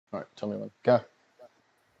All right, tell me when. Go.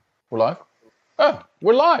 We're live? Oh,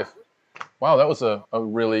 we're live. Wow, that was a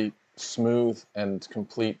really smooth and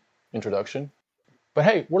complete introduction. But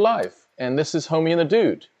hey, we're live, and this is Homie and the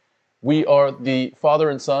Dude. We are the father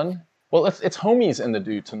and son. Well, it's Homies and the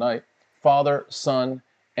Dude tonight. Father, son,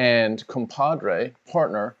 and compadre,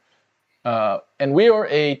 partner. And we are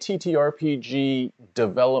a TTRPG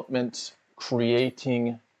development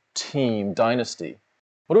creating team, dynasty.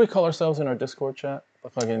 What do we call ourselves in our Discord chat?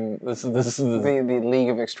 Fucking this is The League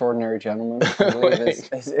of Extraordinary Gentlemen. I believe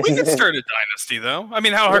We could start a dynasty, though. I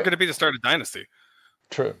mean, how hard could it be to start a dynasty?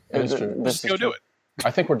 true. It is true. Just go do it.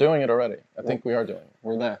 I think we're doing it already. I think we are doing it.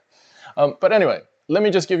 We're there. But anyway, let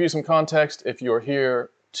me just give you some context. If you're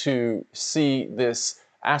here to see this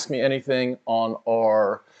Ask Me Anything on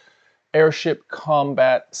our airship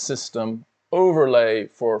combat system overlay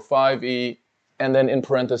for 5e, and then in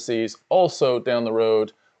parentheses, also down the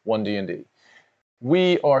road, 1D&D.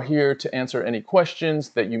 We are here to answer any questions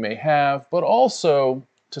that you may have, but also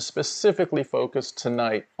to specifically focus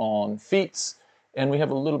tonight on feats, and we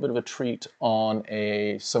have a little bit of a treat on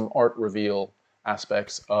some art reveal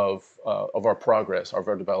aspects of our progress, of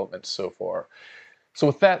our development so far. So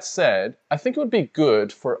with that said, I think it would be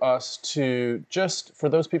good for us to just, for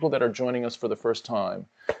those people that are joining us for the first time,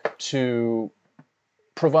 to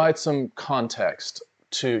provide some context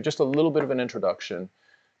to just a little bit of an introduction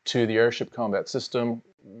to the airship combat system,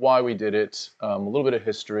 why we did it, a little bit of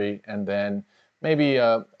history, and then maybe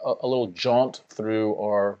a little jaunt through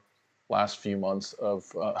our last few months of,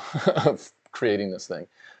 of creating this thing.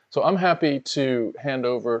 So I'm happy to hand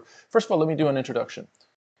over. First of all, let me do an introduction.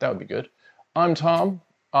 That would be good. I'm Tom.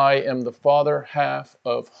 I am the father half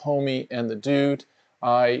of Homie and the Dude.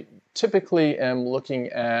 I typically am looking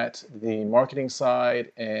at the marketing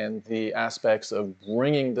side and the aspects of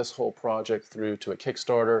bringing this whole project through to a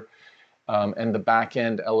Kickstarter, and the back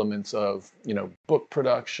end elements of, book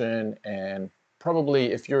production. And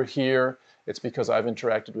probably if you're here, it's because I've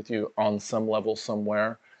interacted with you on some level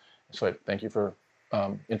somewhere. So I thank you for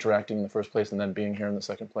interacting in the first place and then being here in the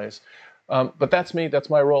second place. But that's me. That's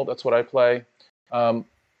my role. That's what I play.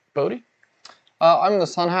 Bodhi? I'm the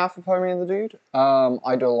son half of Homie and the Dude.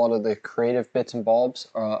 I do a lot of the creative bits and bobs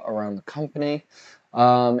around the company,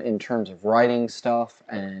 in terms of writing stuff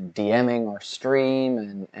and DMing our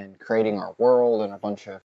stream and creating our world and a bunch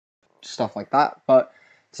of stuff like that. But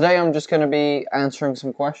today I'm just going to be answering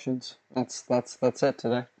some questions. That's it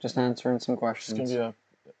today. Just answering some questions. It's going to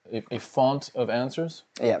be a font of answers?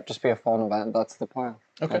 Yeah, just be a font of answers. That's the plan.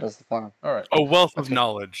 Okay. That is the plan. All right. A wealth of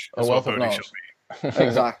knowledge. A wealth of knowledge.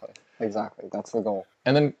 Exactly. That's the goal.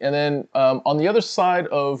 And then on the other side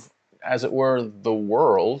of, as it were, the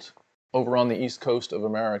world, over on the east coast of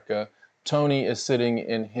America, Tony is sitting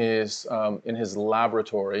in his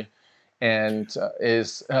laboratory, and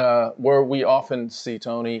is where we often see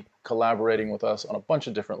Tony collaborating with us on a bunch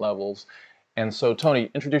of different levels. And so,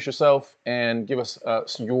 Tony, introduce yourself and give us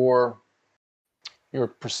your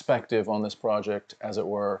perspective on this project, as it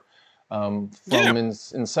were, from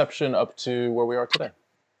inception up to where we are today.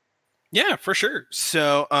 Yeah, for sure.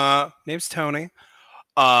 So, name's Tony,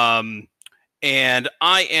 and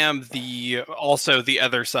I am also the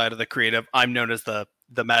other side of the creative. I'm known as the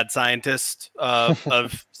mad scientist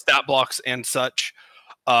of stat blocks and such.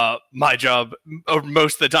 My job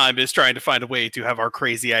most of the time is trying to find a way to have our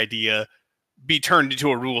crazy idea be turned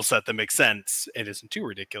into a rule set that makes sense. It isn't too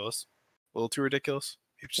ridiculous. A little too ridiculous.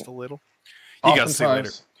 Maybe just a little. You guys see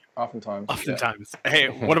later. Oftentimes. Yeah. Hey,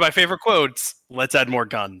 one of my favorite quotes, let's add more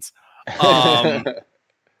guns.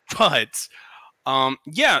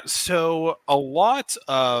 So a lot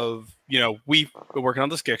of, we've been working on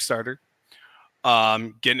this Kickstarter,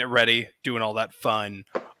 getting it ready, doing all that fun.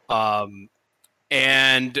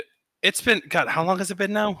 And it's been, God, how long has it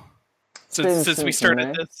been now? Since we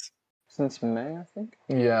started this? Since May, I think.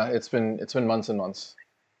 Yeah, it's been months and months.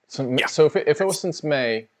 So if it was since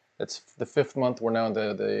May, it's the 5th month. We're now in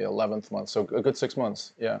the 11th month. So a good 6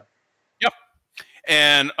 months. Yeah. Yep.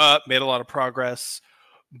 And made a lot of progress,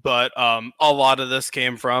 but a lot of this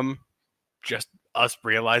came from just us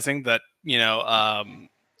realizing that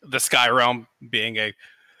the Sky Realm being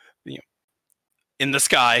in the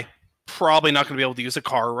sky, probably not going to be able to use a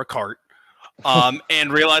car or a cart,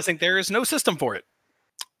 and realizing there is no system for it.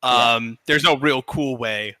 There's no real cool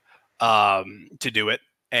way to do it.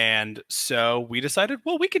 And so we decided,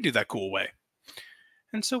 well, we could do that cool way.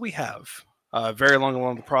 And so we have very long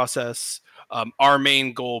along the process. Our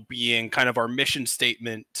main goal being kind of our mission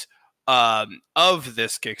statement of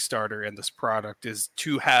this Kickstarter and this product is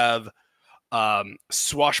to have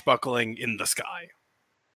swashbuckling in the sky.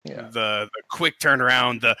 Yeah. The quick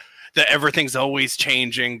turnaround, the everything's always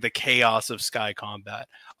changing, the chaos of Sky Combat.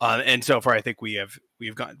 And so far, I think we are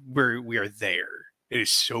there. It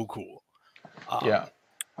is so cool. Yeah.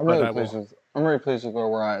 I'm really pleased with where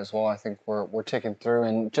we're at as well. I think we're ticking through,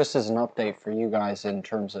 and just as an update for you guys in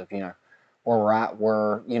terms of where we're at,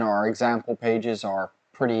 our example pages are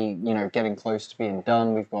pretty getting close to being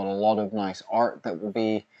done. We've got a lot of nice art that will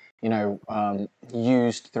be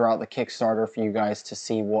used throughout the Kickstarter for you guys to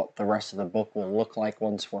see what the rest of the book will look like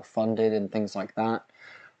once we're funded and things like that.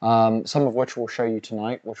 Some of which we'll show you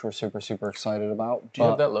tonight, which we're super excited about. Do you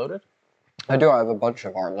have that loaded? I do. I have a bunch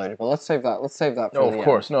of art loaded, but let's save that. Let's save that for the end. Of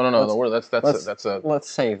course. No. Let's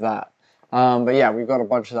save that. But yeah, we've got a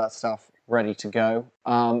bunch of that stuff ready to go.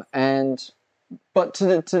 But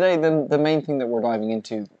today, the main thing that we're diving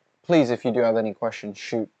into. Please, if you do have any questions,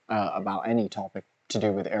 shoot about any topic to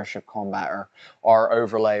do with airship combat or our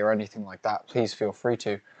overlay or anything like that. Please feel free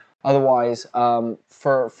to. Otherwise,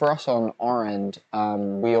 for us on our end,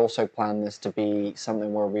 we also plan this to be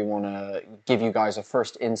something where we want to give you guys a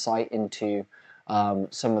first insight into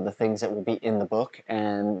some of the things that will be in the book,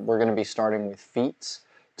 and we're going to be starting with feats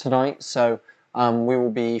tonight. So we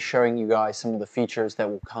will be showing you guys some of the features that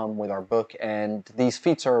will come with our book, and these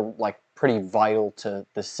feats are like pretty vital to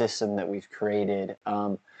the system that we've created.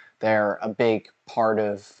 They're a big part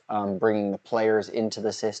of bringing the players into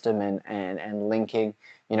the system and linking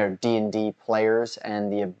D&D players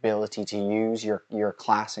and the ability to use your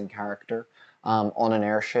class and character on an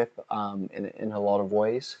airship in a lot of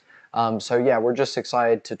ways. So yeah, we're just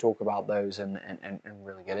excited to talk about those and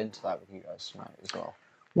really get into that with you guys tonight as well.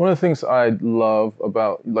 One of the things I love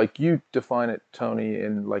about, like you define it, Tony,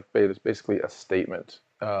 in like beta, is basically a statement,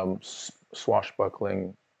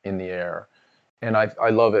 swashbuckling in the air. And I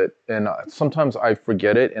love it, and sometimes I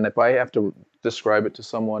forget it. And if I have to describe it to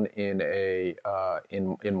someone in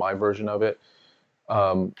in my version of it,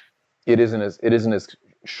 it isn't as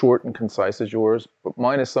short and concise as yours. But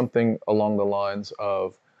mine is something along the lines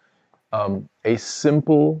of a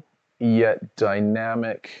simple yet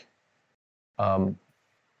dynamic,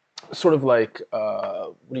 sort of like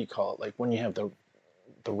what do you call it? Like when you have the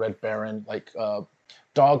Red Baron, like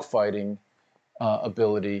dogfighting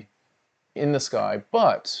ability in the sky,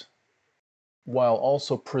 but while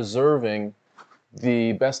also preserving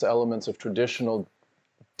the best elements of traditional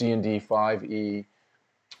D&D 5e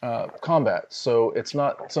combat. So it's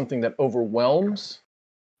not something that overwhelms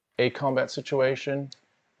a combat situation,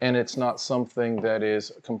 and it's not something that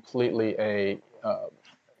is completely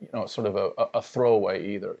sort of a throwaway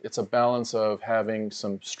either. It's a balance of having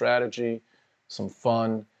some strategy, some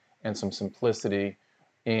fun, and some simplicity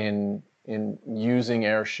in using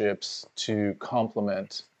airships to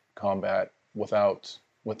complement combat without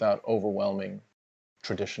overwhelming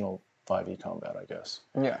traditional 5e combat, I guess.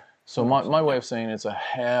 Yeah. So my way of saying it's a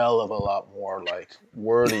hell of a lot more like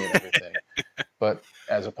wordy and everything, but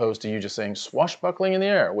as opposed to you just saying swashbuckling in the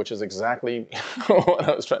air, which is exactly what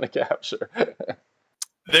I was trying to capture.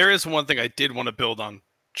 There is one thing I did want to build on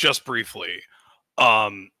just briefly,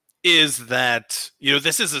 is that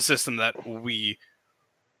this is a system that we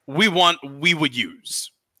would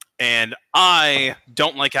use, and I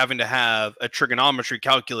don't like having to have a trigonometry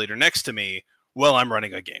calculator next to me while I'm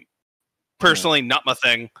running a game. Personally, not my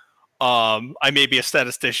thing. I may be a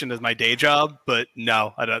statistician as my day job, but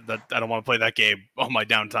no, I don't want to play that game on my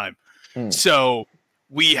downtime. So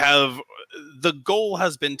the goal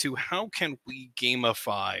has been to, how can we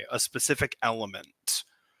gamify a specific element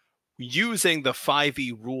using the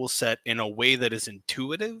 5e rule set in a way that is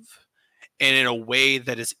intuitive and in a way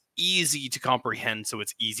that is easy to comprehend, so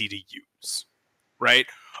it's easy to use, right?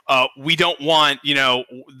 We don't want,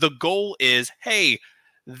 the goal is, hey,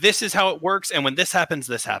 this is how it works, and when this happens,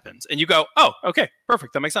 and you go, oh, okay,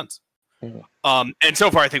 perfect, that makes sense. And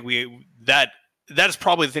so far, I think that is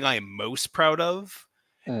probably the thing I am most proud of,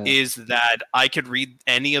 is that I could read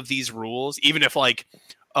any of these rules, even if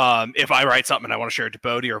if I write something and I want to share it to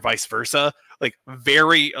Bodhi or vice versa, like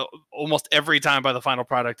almost every time by the final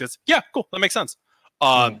product is, yeah, cool, that makes sense.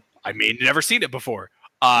 I may have never seen it before.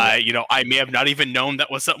 I may have not even known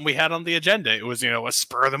that was something we had on the agenda. It was, a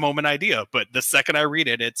spur of the moment idea. But the second I read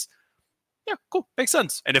it, it's, yeah, cool, makes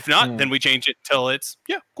sense. And if not, then we change it till it's,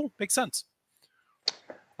 yeah, cool, makes sense.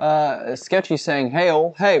 Sketchy saying,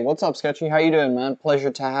 hey, what's up, Sketchy? How you doing, man?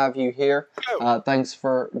 Pleasure to have you here. Thanks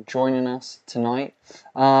for joining us tonight.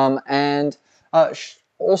 And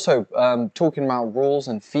also talking about rules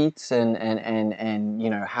and feats and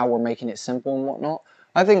how we're making it simple and whatnot.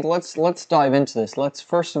 I think let's dive into this. Let's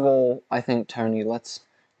first of all, I think, Tony, you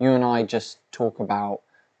and I just talk about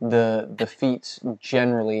the feats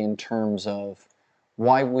generally in terms of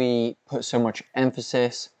why we put so much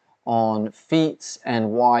emphasis on feats and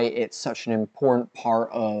why it's such an important part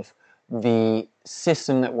of the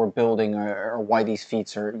system that we're building, or why these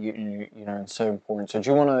feats are so important. So do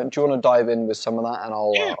you want to dive in with some of that, and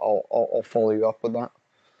Yeah. I'll follow you up with that.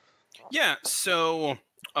 Yeah, so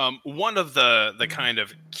one of the kind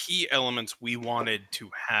of key elements we wanted to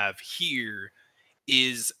have here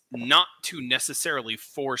is not to necessarily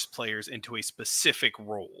force players into a specific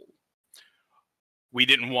role. We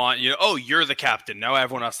didn't want, oh, you're the captain, now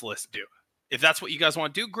everyone else to listen to. If that's what you guys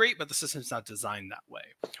want to do, great, but the system's not designed that way.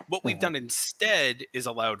 What we've done instead is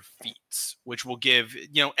allowed feats, which will give,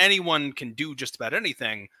 anyone can do just about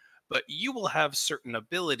anything, but you will have certain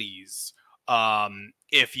abilities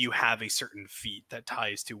if you have a certain feat that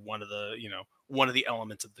ties to one of the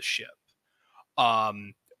elements of the ship.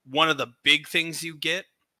 One of the big things you get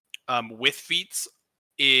with feats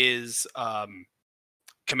is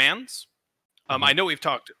commands. I know we've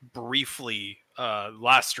talked briefly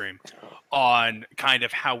last stream on kind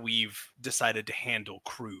of how we've decided to handle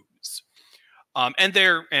crews.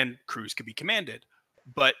 And crews can be commanded,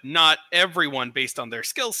 but not everyone, based on their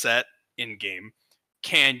skill set in game,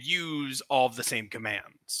 can use all of the same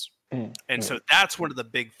commands. And so that's one of the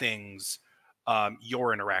big things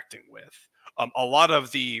you're interacting with. A lot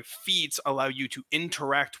of the feats allow you to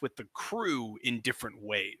interact with the crew in different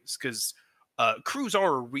ways, because crews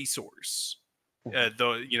are a resource,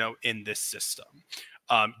 in this system.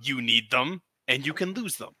 You need them and you can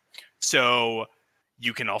lose them. So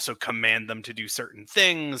you can also command them to do certain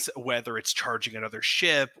things, whether it's charging another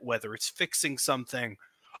ship, whether it's fixing something,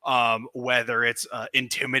 whether it's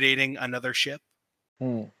intimidating another ship.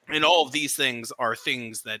 And all of these things are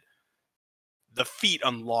things that the feat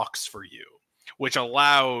unlocks for you, which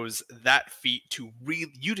allows that feat to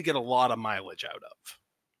you to get a lot of mileage out of.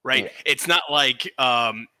 Right? Yeah. It's not like,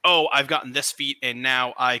 oh, I've gotten this feat and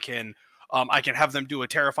now I can have them do a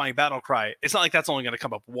terrifying battle cry. It's not like that's only going to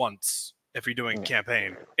come up once if you're doing a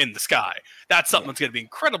campaign in the sky. That's something that's going to be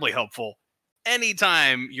incredibly helpful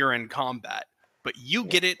anytime you're in combat. But you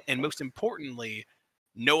get it, and most importantly,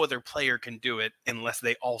 no other player can do it unless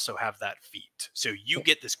they also have that feat. So you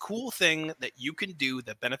get this cool thing that you can do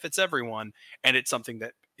that benefits everyone, and it's something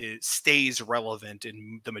that stays relevant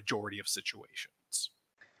in the majority of situations.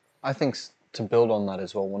 I think to build on that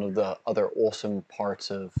as well, one of the other awesome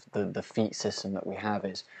parts of the feat system that we have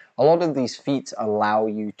is a lot of these feats allow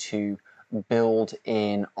you to build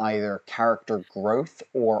in either character growth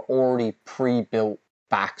or already pre-built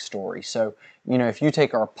backstory. So, if you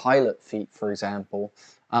take our pilot feat, for example,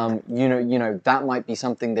 that might be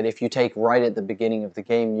something that if you take right at the beginning of the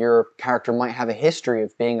game, your character might have a history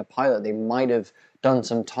of being a pilot. They might have done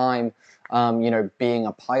some time being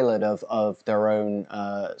a pilot of their own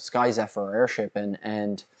Sky Zephyr airship,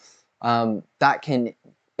 and that can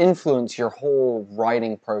influence your whole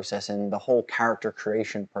writing process and the whole character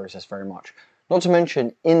creation process very much. Not to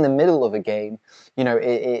mention, in the middle of a game,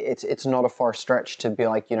 it's not a far stretch to be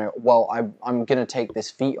like, well, I'm going to take this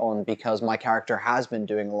feat on because my character has been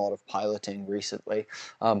doing a lot of piloting recently.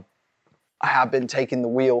 I have been taking the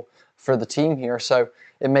wheel for the team here, so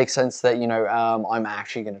it makes sense that I'm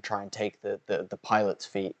actually going to try and take the pilot's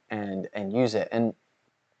feat and use it. And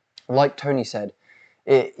like Tony said,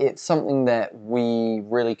 it's something that we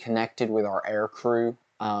really connected with our aircrew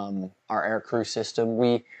system.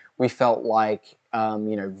 We felt like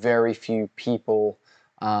very few people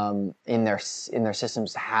in their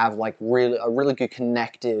systems have like a really good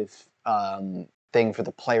connective thing for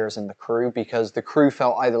the players and the crew, because the crew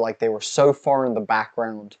felt either like they were so far in the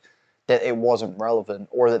background that it wasn't relevant,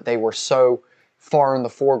 or that they were so far in the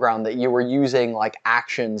foreground that you were using like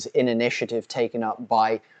actions in initiative taken up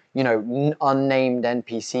by unnamed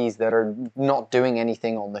NPCs that are not doing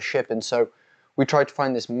anything on the ship. And so we tried to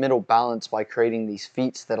find this middle balance by creating these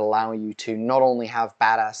feats that allow you to not only have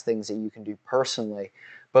badass things that you can do personally,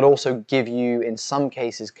 but also give you, in some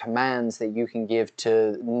cases, commands that you can give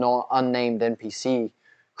to not unnamed NPC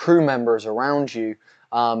crew members around you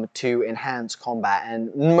to enhance combat.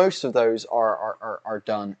 And most of those are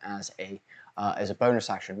done as a bonus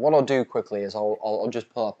action. What I'll do quickly is I'll just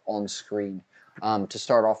pull up on screen to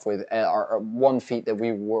start off with our one feat that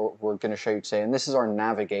we were going to show you today, and this is our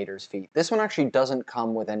Navigator's feat. This one actually doesn't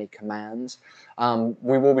come with any commands.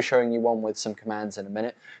 We will be showing you one with some commands in a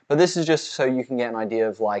minute, but this is just so you can get an idea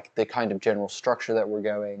of like the kind of general structure that we're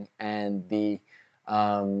going, and the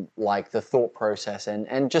like the thought process,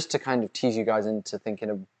 and just to kind of tease you guys into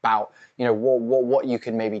thinking about what you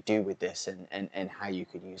could maybe do with this, and how you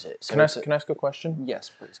could use it. So can I ask a question? Yes,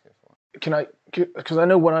 please go for it. Because I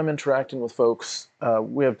know when I'm interacting with folks,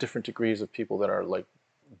 we have different degrees of people that are like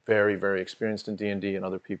very, very experienced in D&D and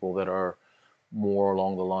other people that are more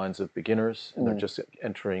along the lines of beginners and they're just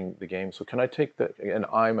entering the game. So can I take that? And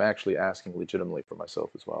I'm actually asking legitimately for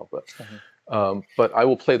myself as well, but I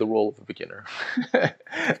will play the role of a beginner.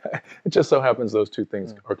 It just so happens those two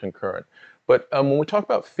things are concurrent. But when we talk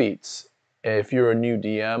about feats, if you're a new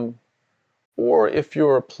DM or if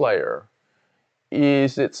you're a player,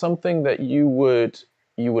 is it something that you would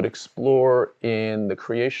explore in the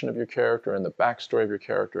creation of your character and the backstory of your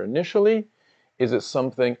character initially? Is it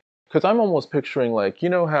something, because I'm almost picturing like, you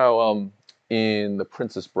know how in The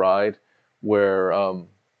Princess Bride where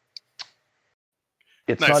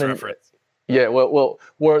it's Nice not reference. yeah, well,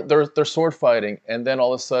 where they're sword fighting, and then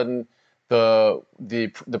all of a sudden the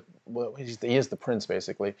well, he is the prince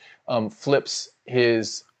basically, flips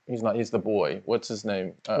he's the boy. What's his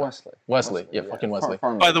name? Wesley. Yeah, fucking Wesley.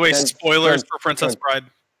 By the way, spoilers for Princess Bride.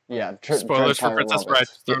 Yeah, spoilers for Princess Bride.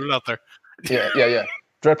 Just throwing it out there. Yeah.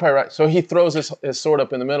 Dread Pirate. Right. So he throws his sword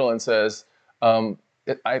up in the middle and says,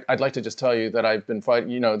 I'd like to just tell you that I've been fighting.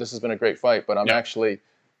 You know, this has been a great fight, but I'm actually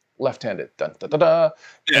left-handed. Dun, da, da, da.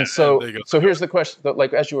 Yeah, and so here's the question.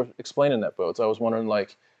 Like as you were explaining that, Boats, I was wondering,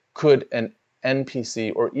 like, could an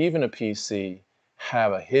NPC or even a PC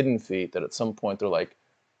have a hidden feat that at some point they're like,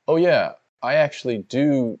 oh yeah, I actually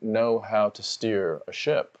do know how to steer a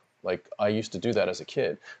ship. Like I used to do that as a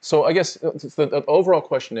kid. So I guess the overall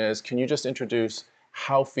question is, can you just introduce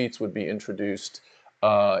how feats would be introduced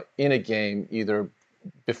in a game, either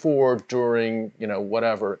before, during, you know,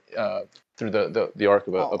 whatever, through the arc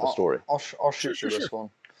of a story? I'll shoot you this one.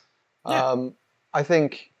 Yeah. I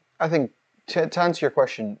think to answer your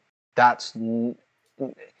question, that's in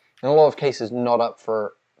a lot of cases not up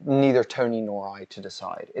for neither Tony nor I to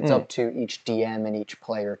decide. It's up to each DM and each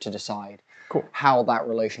player to decide how that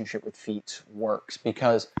relationship with feats works,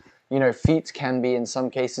 because you know, feats can be in some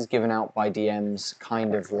cases given out by DMs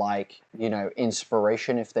kind of like, you know,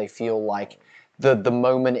 inspiration if they feel like the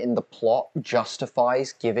moment in the plot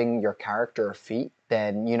justifies giving your character a feat.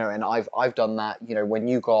 Then, you know, and I've done that, you know, when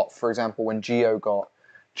you got, for example, when Geo got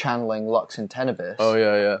channeling Lux in Tenebris. Oh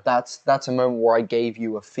yeah. That's a moment where I gave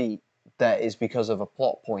you a feat that is because of a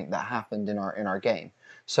plot point that happened in our game.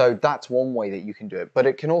 So that's one way that you can do it. But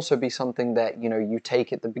it can also be something that, you know, you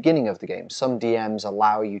take at the beginning of the game. Some DMs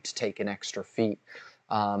allow you to take an extra feat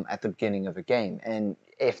at the beginning of a game. And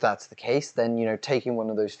if that's the case, then, you know, taking one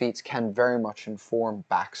of those feats can very much inform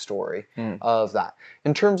backstory of that.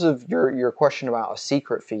 In terms of your question about a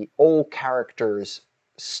secret feat, all characters'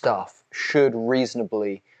 stuff should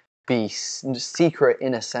reasonably be secret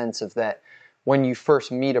in a sense of that when you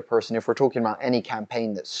first meet a person, if we're talking about any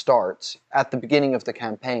campaign that starts, at the beginning of the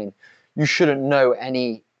campaign, you shouldn't know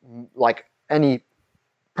any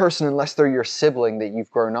person unless they're your sibling that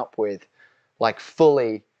you've grown up with, like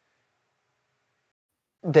fully,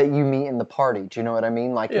 that you meet in the party. Do you know what I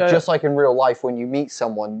mean? Like, just like in real life, when you meet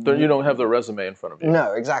someone, you don't have their resume in front of you.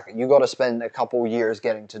 No, exactly. You got to spend a couple years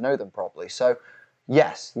getting to know them properly. So,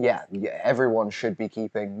 yes, everyone should be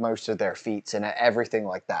keeping most of their feats and everything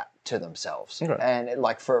like that to themselves, and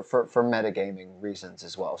like for metagaming reasons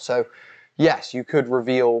as well. So, yes, you could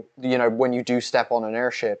reveal, you know, when you do step on an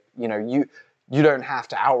airship, you know, you don't have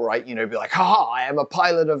to outright, you know, be like, haha, I am a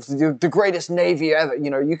pilot of the greatest navy ever.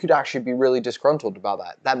 You know, you could actually be really disgruntled about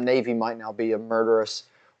that. That navy might now be a murderous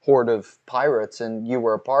horde of pirates, and you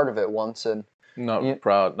were a part of it once, and not so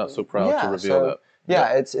proud to reveal that.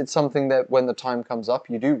 Yeah, it's something that when the time comes up,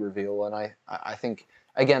 you do reveal, and I think,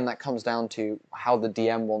 again, that comes down to how the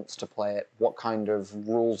DM wants to play it, what kind of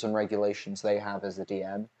rules and regulations they have as a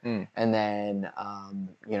DM, and then,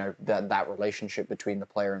 you know, that relationship between the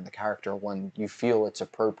player and the character when you feel it's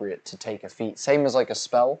appropriate to take a feat. Same as like a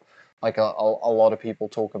spell, like a lot of people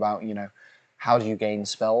talk about, you know, how do you gain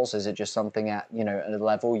spells? Is it just something at, you know, at a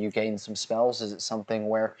level you gain some spells? Is it something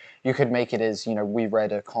where you could make it as, you know, we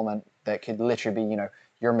read a comment that could literally be, you know,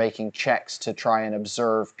 you're making checks to try and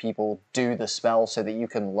observe people do the spell so that you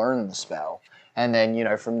can learn the spell. And then, you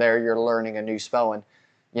know, from there you're learning a new spell. And,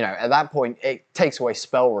 you know, at that point, it takes away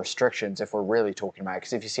spell restrictions if we're really talking about it.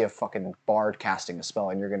 Because if you see a fucking bard casting a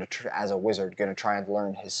spell and you're going to, as a wizard, going to try and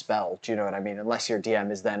learn his spell, do you know what I mean? Unless your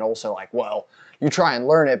DM is then also like, well, you try and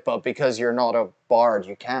learn it, but because you're not a bard,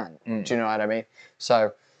 you can't. Do you know what I mean?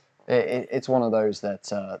 So it's one of those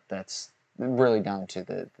that's really down to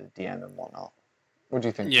the DM and whatnot. What do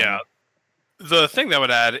you think? Yeah. The thing that I would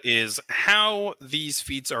add is how these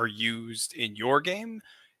feats are used in your game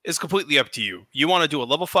is completely up to you. You want to do a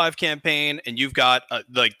level 5 campaign and you've got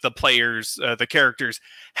like the players, the characters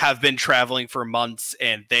have been traveling for months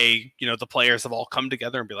and they, you know, the players have all come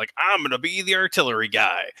together and be like, I'm going to be the artillery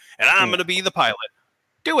guy and I'm going to be the pilot.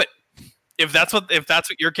 Do it. if that's what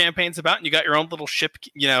your campaign's about, and you got your own little ship,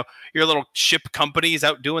 your little ship companies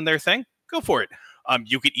out doing their thing, go for it.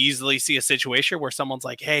 You could easily see a situation where someone's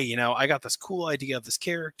like, hey, I got this cool idea of this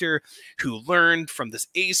character who learned from this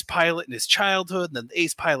ace pilot in his childhood, and then the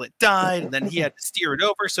ace pilot died, and then he had to steer it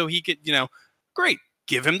over so he could, great,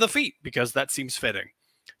 give him the feat because that seems fitting.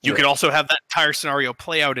 You could also have that entire scenario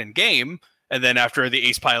play out in game, and then after the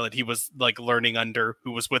ace pilot he was like learning under,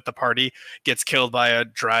 who was with the party, gets killed by a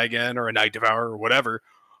dragon or a night devourer or whatever,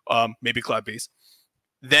 maybe Cloud Beast.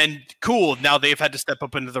 Then cool, now they've had to step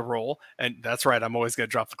up into the role, and that's right, I'm always going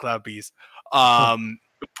to drop the Cloud Bees. But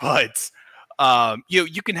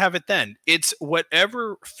you can have it then. It's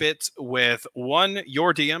whatever fits with, one,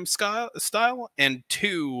 your DM style, and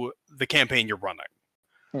two, the campaign you're running.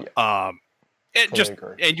 Yeah.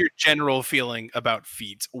 And your general feeling about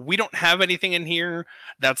feats. We don't have anything in here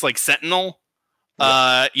that's like Sentinel.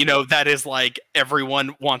 That is like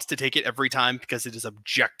everyone wants to take it every time because it is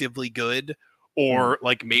objectively good. Or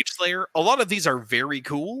like Mage Slayer. A lot of these are very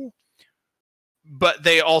cool, but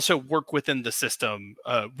they also work within the system.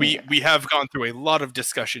 We have gone through a lot of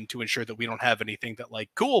discussion to ensure that we don't have anything that like,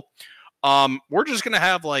 cool, we're just going to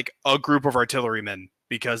have like a group of artillerymen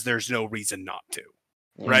because there's no reason not to,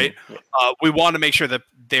 right? We want to make sure that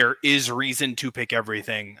there is reason to pick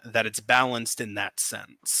everything, that it's balanced in that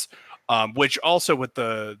sense. Which also with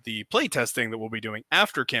the play testing that we'll be doing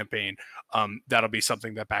after campaign, that'll be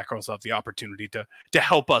something that backers will have the opportunity to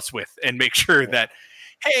help us with and make sure that,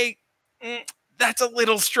 hey, that's a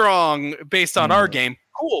little strong based on our game.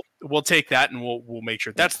 Cool, we'll take that and we'll make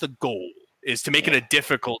sure. That's the goal, is to make it a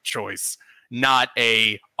difficult choice, not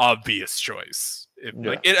a obvious choice.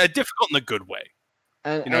 Like a difficult in a good way.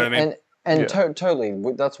 And, you know what I mean? And totally.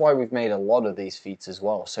 That's why we've made a lot of these feats as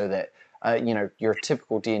well, so that your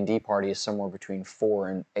typical D&D party is somewhere between 4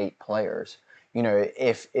 and 8 players.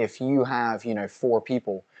 If you have 4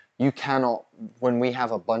 people, you cannot. When we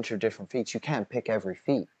have a bunch of different feats, you can't pick every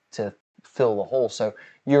feat to fill the hole. So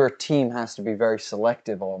your team has to be very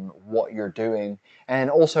selective on what you're doing,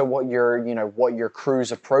 and also what your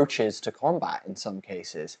crew's approach is to combat in some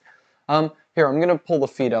cases. Here, I'm going to pull the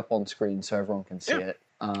feat up on screen so everyone can see it.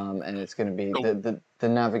 And it's going to be the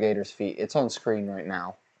navigator's feat. It's on screen right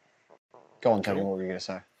now. Go on, tell me what were you going to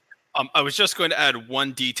say. I was just going to add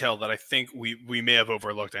one detail that I think we may have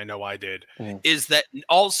overlooked. I know I did. Is that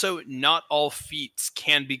also not all feats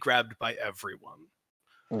can be grabbed by everyone.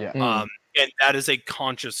 Yeah. And that is a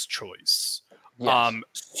conscious choice. Yes.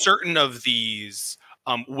 Certain of these,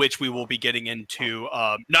 which we will be getting into,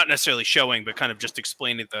 not necessarily showing, but kind of just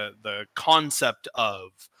explaining the concept of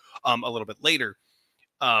a little bit later.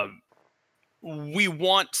 We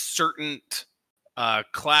want certain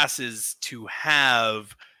classes to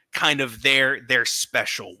have kind of their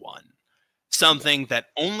special one, something that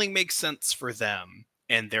only makes sense for them,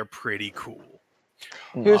 and they're pretty cool.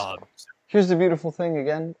 Here's the beautiful thing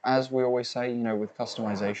again, as we always say, with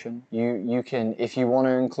customization, you can, if you want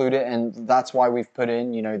to include it, and that's why we've put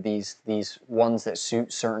in, these ones that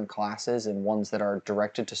suit certain classes and ones that are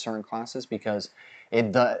directed to certain classes, because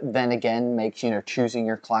it then again makes choosing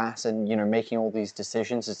your class and making all these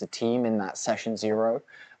decisions as a team in that session 0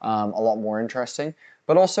 a lot more interesting.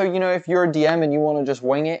 But also, if you're a DM and you want to just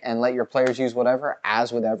wing it and let your players use whatever,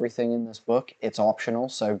 as with everything in this book, it's optional.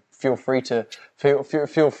 So feel free to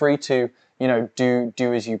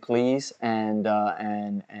do as you please and go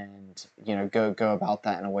about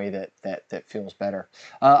that in a way that feels better.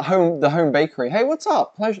 The Home Bakery. Hey, what's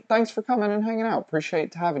up? Pleasure. Thanks for coming and hanging out.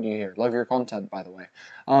 Appreciate having you here. Love your content, by the way.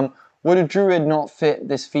 Would a druid not fit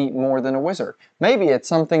this feat more than a wizard? Maybe it's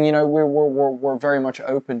something we're very much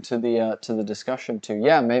open to the discussion to.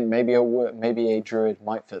 Yeah, maybe a druid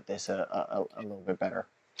might fit this a little bit better.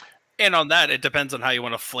 And on that, it depends on how you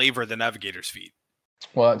want to flavor the navigator's feat.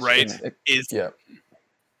 Well, right? Is it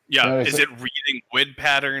reading WID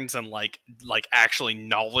patterns and like actually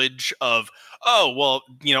knowledge of, oh well,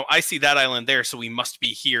 I see that island there, so we must be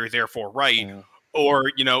here, therefore right. Yeah.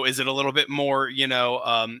 Or is it a little bit more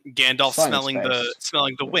Gandalf smelling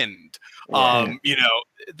the wind?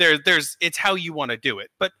 There's it's how you want to do it.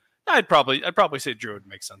 But I'd probably say druid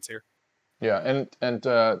makes sense here. Yeah, and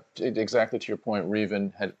exactly to your point,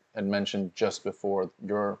 Reven had mentioned just before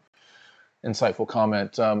your insightful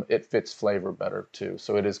comment, it fits flavor better too.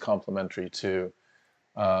 So it is complementary to.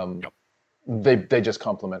 They just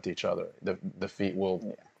complement each other. The feat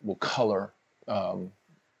will color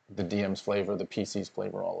the DM's flavor, the PC's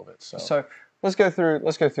flavor, all of it. So let's go through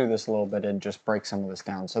this a little bit and just break some of this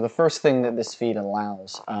down. So the first thing that this feat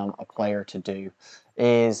allows a player to do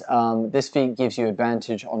is this feat gives you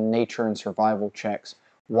advantage on nature and survival checks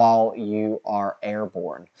while you are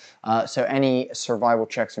airborne. So any survival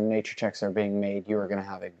checks or nature checks that are being made, you are going to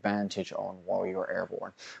have advantage on while you're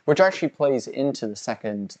airborne, which actually plays into the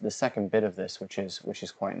second bit of this, which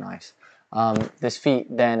is quite nice. This feat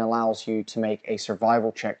then allows you to make a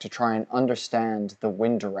survival check to try and understand the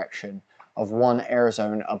wind direction of one air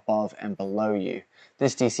zone above and below you.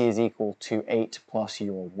 This DC is equal to 8 plus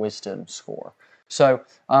your wisdom score. So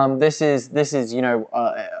this is you know,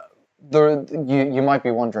 you might be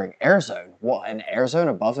wondering, air zone? What, an air zone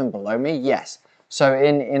above and below me? Yes. So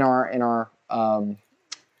in our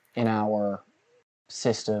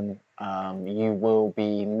system, you will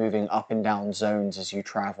be moving up and down zones as you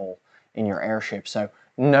travel in your airship. So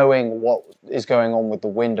knowing what is going on with the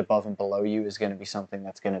wind above and below you is going to be something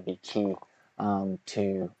that's going to be key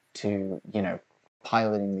to you know,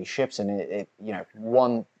 piloting these ships, and it you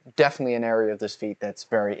know, definitely an area of this feat that's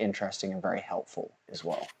very interesting and very helpful as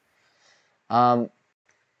well.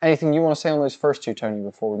 Anything you want to say on those first two, Tony,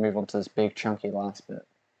 before we move on to this big chunky last bit?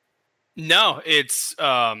 No, it's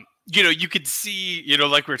you know, you could see, you know,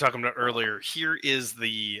 like we were talking about earlier, here is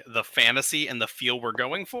the fantasy and the feel we're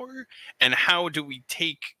going for, and how do we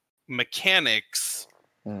take mechanics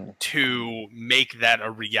to make that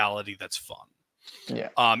a reality that's fun. Yeah.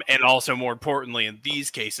 And also, more importantly, in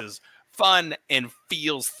these cases, fun and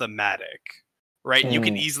feels thematic, right? You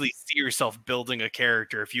can easily see yourself building a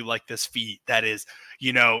character if you like this feat. That is,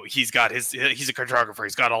 you know, he's a cartographer,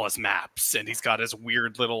 he's got all his maps, and he's got his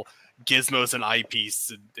weird little gizmos and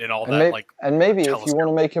eyepiece and all that. And maybe if you want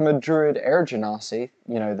to make him a druid air genasi,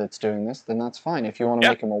 you know, that's doing this, then that's fine. If you want to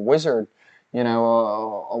make him a wizard, you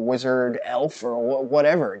know, a wizard elf or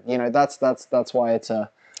whatever, you know, that's why it's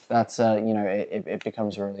you know, it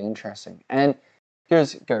becomes really interesting. And go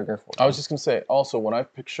for it. I was just gonna say, also, when I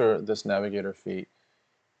picture this navigator feat,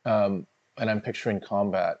 and I'm picturing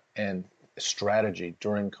combat and strategy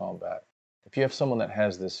during combat, if you have someone that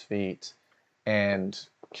has this feat and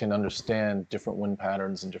can understand different wind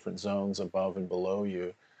patterns and different zones above and below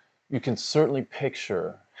you, you can certainly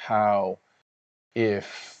picture how,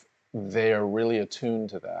 if they are really attuned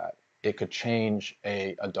to that, it could change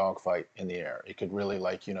a dogfight in the air. It could really,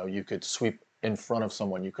 like, you know, you could sweep in front of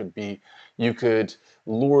someone. You could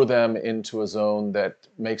lure them into a zone that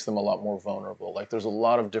makes them a lot more vulnerable. Like, there's a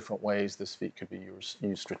lot of different ways this feat could be used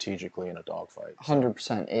strategically in a dogfight.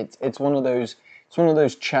 100%. It's one of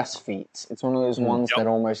those chess feats. It's one of those ones that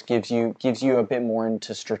almost gives you a bit more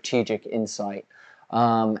into strategic insight.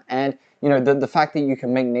 And you know, the fact that you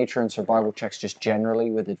can make nature and survival checks just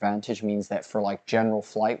generally with advantage means that for like general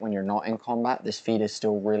flight when you're not in combat, this feat is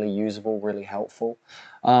still really usable, really helpful.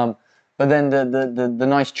 But then the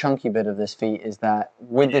nice chunky bit of this feat is that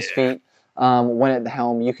with this feat, when at the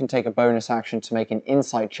helm, you can take a bonus action to make an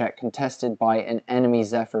insight check contested by an enemy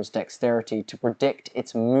Zephyr's dexterity to predict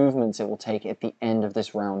its movements it will take at the end of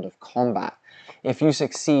this round of combat. If you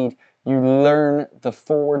succeed, you learn the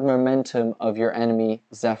forward momentum of your enemy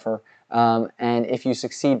Zephyr, and if you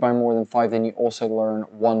succeed by more than 5, then you also learn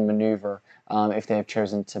one maneuver if they have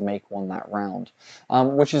chosen to make one that round,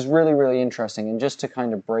 which is really, really interesting. And just to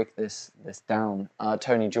kind of break this down,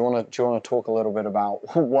 Tony, do you want to talk a little bit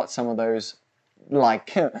about what some of those like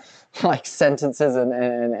sentences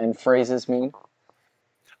and phrases mean?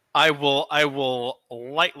 I will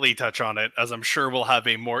lightly touch on it, as I'm sure we'll have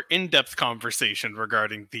a more in-depth conversation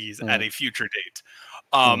regarding these at a future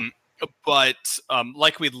date. But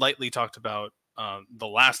like we lightly talked about the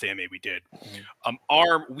last AMA we did,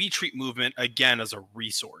 we treat movement again as a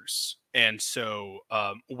resource. And so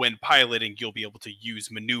when piloting, you'll be able to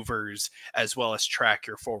use maneuvers as well as track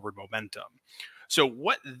your forward momentum. So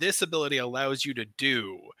what this ability allows you to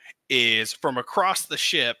do is, from across the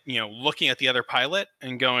ship, you know, looking at the other pilot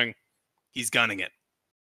and going, he's gunning it.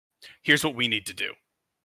 Here's what we need to do.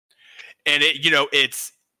 And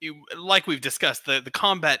it's like we've discussed, the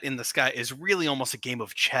combat in the sky is really almost a game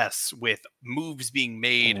of chess with moves being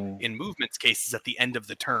made in movements cases at the end of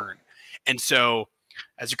the turn. And so,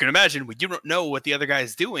 as you can imagine, when you don't know what the other guy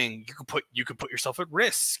is doing, you could put yourself at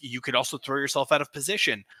risk. You could also throw yourself out of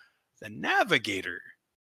position. The navigator,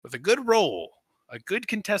 with a good roll, a good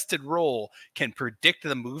contested roll, can predict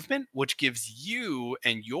the movement, which gives you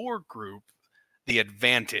and your group the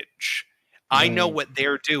advantage. I know what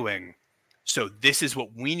they're doing, so this is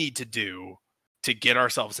what we need to do to get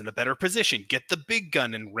ourselves in a better position. Get the big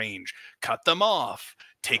gun in range, cut them off,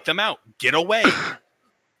 take them out, get away.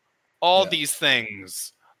 All these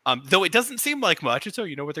things, though it doesn't seem like much, it's so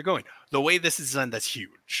you know where they're going. The way this is done, that's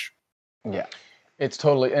huge. Yeah. It's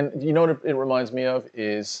totally, and you know what it reminds me of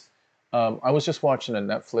is I was just watching a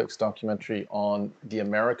Netflix documentary on the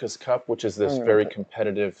America's Cup, which is this Mm, very okay.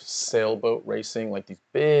 competitive sailboat racing, like these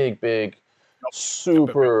big, Yep.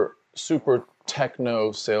 super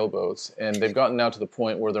techno sailboats. And they've gotten now to the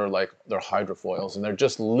point where they're hydrofoils and they're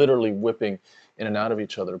just literally whipping in and out of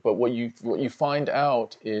each other. But what you find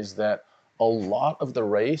out is that a lot of the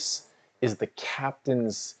race is the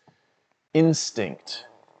captain's instinct,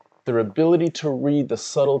 their ability to read the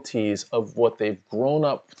subtleties of what they've grown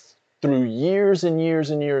up through years and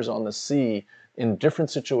years and years on the sea in different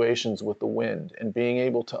situations with the wind, and being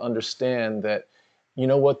able to understand that, you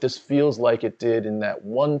know what, this feels like it did in that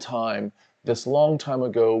one time, this long time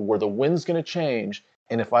ago, where the wind's going to change,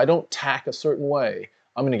 and if I don't tack a certain way,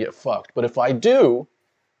 I'm going to get fucked. But if I do,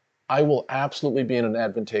 I will absolutely be in an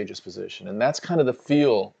advantageous position. And that's kind of the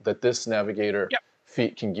feel that this navigator Yep.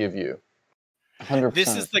 feat can give you. 100%.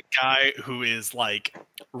 This is the guy who is like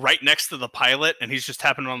right next to the pilot, and he's just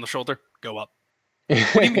tapping him on the shoulder. Go up.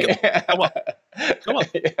 What do you mean? Go up. Go up.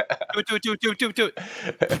 Yeah. Do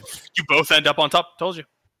it. You both end up on top. Told you.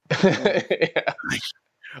 Yeah.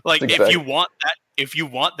 Like Exactly. if you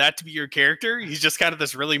want that to be your character, he's just kind of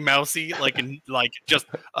this really mousy, like just.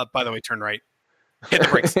 By the way, turn right. Hit the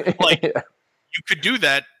brakes. Like Yeah. you could do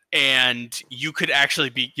that, and you could actually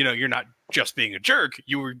be. You're not just being a jerk.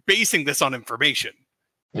 You were basing this on information.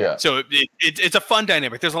 Yeah. So it's a fun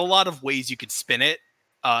dynamic. There's a lot of ways you could spin it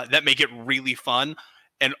that make it really fun,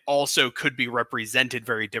 and also could be represented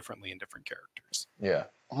very differently in different characters. Yeah.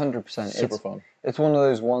 100%. Super fun. It's one of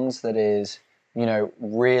those ones that is,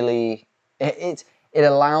 really, it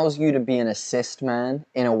allows you to be an assist man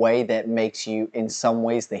in a way that makes you, in some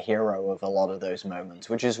ways, the hero of a lot of those moments,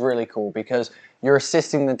 which is really cool because you're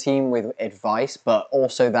assisting the team with advice, but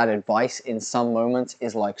also that advice in some moments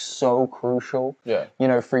is like so crucial, Yeah.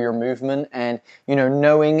 for your movement, and,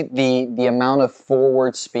 knowing the amount of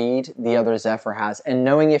forward speed the other Zephyr has, and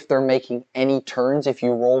knowing if they're making any turns, if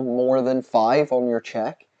you roll more than 5 on your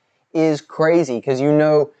check, is crazy because you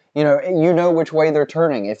know which way they're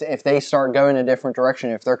turning. If they start going a different direction,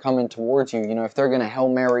 if they're coming towards you, if they're going to Hail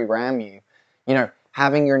Mary ram you,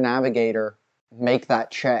 having your navigator make that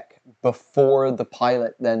check before the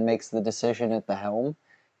pilot then makes the decision at the helm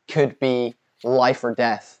could be life or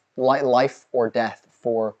death for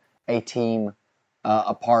a team,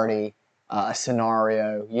 a party, a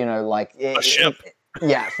scenario. A ship.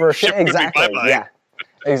 Yeah, for a ship. Ship could be Exactly. bye-bye. Yeah.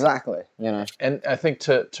 Exactly. And I think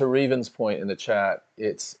to Reven's point in the chat,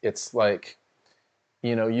 it's like,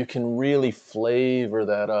 you can really flavor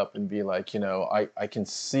that up and be like, I can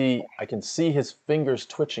see his fingers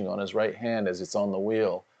twitching on his right hand as it's on the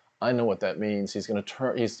wheel. I know what that means. He's going to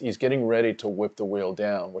turn. He's getting ready to whip the wheel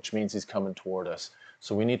down, which means he's coming toward us.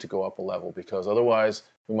 So we need to go up a level because otherwise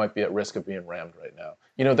we might be at risk of being rammed right now.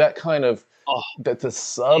 That kind of that the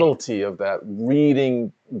subtlety of that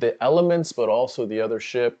reading the elements, but also the other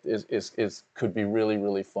ship is could be really,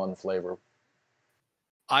 really fun flavor.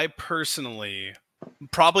 I personally,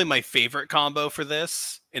 probably my favorite combo for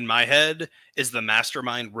this in my head is the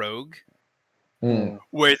Mastermind Rogue,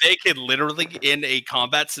 where they could literally in a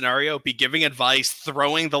combat scenario be giving advice,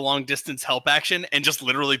 throwing the long distance help action, and just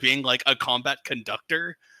literally being like a combat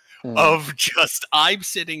conductor of just I'm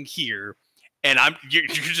sitting here and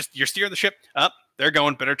you're steering the ship up. They're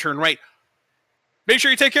going, better turn right. Make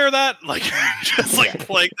sure you take care of that. Like just like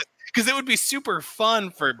playing this. Because it would be super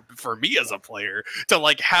fun for me as a player to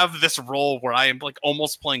like have this role where I am like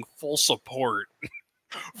almost playing full support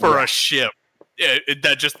for a ship.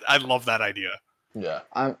 I love that idea. Yeah,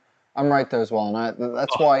 I'm right there as well, and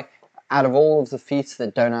that's why out of all of the feats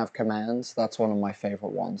that don't have commands, that's one of my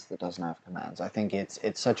favorite ones that doesn't have commands. I think it's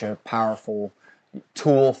such a powerful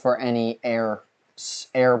tool for any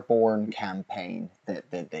airborne campaign that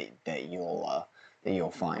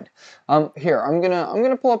you'll find. Here, I'm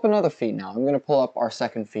gonna pull up another feat now. I'm gonna pull up our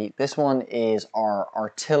second feat. This one is our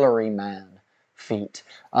Artilleryman feat.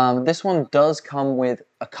 This one does come with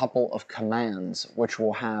a couple of commands, which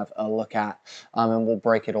we'll have a look at, and we'll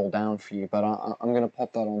break it all down for you. But I'm gonna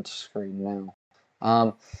pop that onto screen now.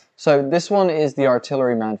 So this one is the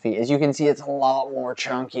Artilleryman feat. As you can see, it's a lot more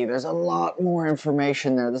chunky. There's a lot more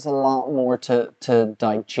information there. There's a lot more to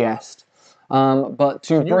digest. But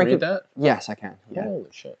to can you break read it, that? yes, I can. Yeah. Holy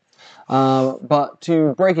shit! But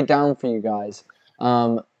to break it down for you guys,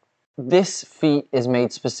 this feat is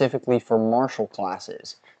made specifically for martial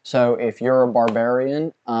classes. So if you're a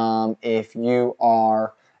barbarian, if you're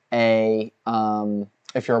a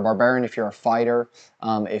fighter,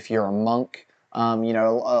 if you're a monk, You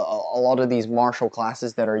know, a lot of these martial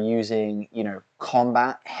classes that are using, you know,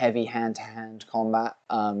 combat, heavy hand-to-hand combat,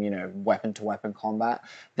 you know, weapon-to-weapon combat.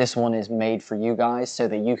 This one is made for you guys so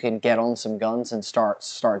that you can get on some guns and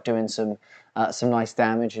start doing some nice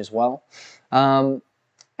damage as well. And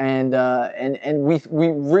we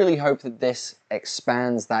really hope that this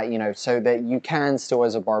expands that, you know, so that you can still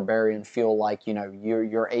as a barbarian feel like, you know,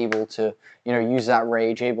 you're able to, you know, use that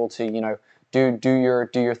rage, able to, you know, do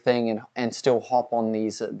your thing and still hop on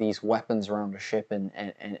these weapons around a ship and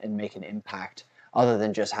make an impact, other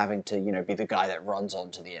than just having to, you know, be the guy that runs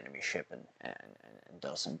onto the enemy ship and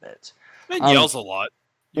does some bits. It yells a lot.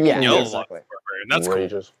 You yeah, can yell exactly. a lot. That's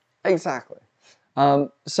Rages. cool. Exactly.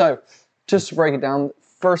 So, just to break it down,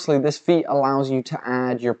 firstly, this feat allows you to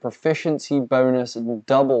add your proficiency bonus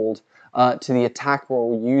doubled to the attack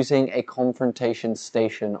roll using a confrontation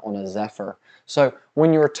station on a Zephyr. So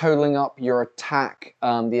when you're totaling up your attack,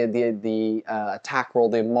 the attack roll,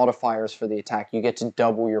 the modifiers for the attack, you get to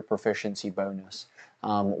double your proficiency bonus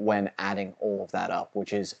when adding all of that up,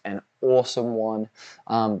 which is an awesome one.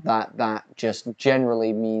 That just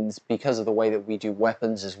generally means, because of the way that we do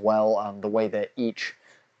weapons as well, the way that each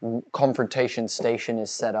confrontation station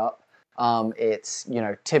is set up, it's, you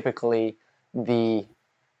know, typically the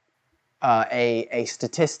a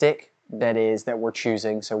statistic that we're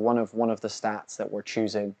choosing, so one of the stats that we're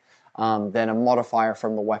choosing, then a modifier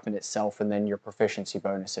from the weapon itself, and then your proficiency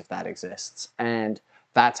bonus if that exists, and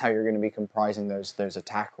that's how you're going to be comprising those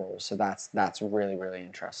attack rolls. So that's really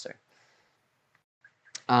interesting.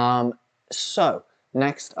 So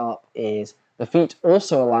next up is the feat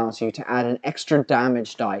also allows you to add an extra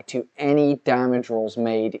damage die to any damage rolls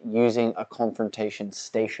made using a confrontation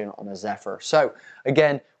station on a Zephyr. So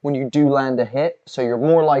again, when you do land a hit, so you're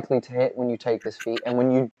more likely to hit when you take this feat, and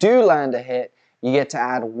when you do land a hit, you get to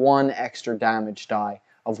add 1 extra damage die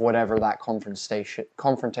of whatever that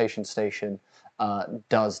confrontation station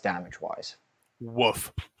does damage-wise.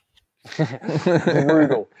 Woof.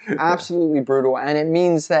 Brutal, absolutely brutal, and it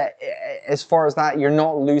means that as far as that, you're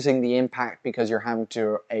not losing the impact because you're having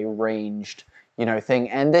to a ranged, you know, thing.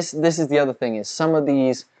 And this is the other thing, is some of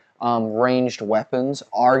these ranged weapons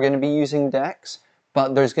are going to be using dex,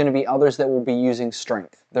 but there's going to be others that will be using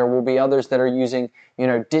strength. There will be others that are using, you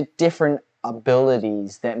know, different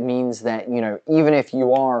abilities. That means that, you know, even if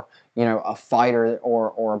you are, you know, a fighter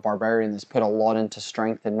or a barbarian that's put a lot into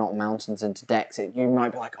strength and not mountains into dex, you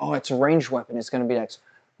might be like, oh, it's a ranged weapon, it's going to be dex.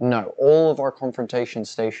 No, all of our confrontation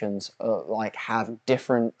stations like have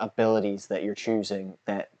different abilities that you're choosing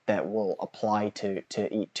that will apply to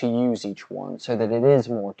use each one, so that it is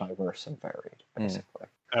more diverse and varied, basically.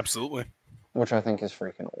 Absolutely. Which I think is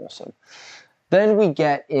freaking awesome. Then we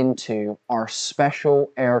get into our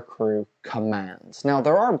special aircrew commands. Now,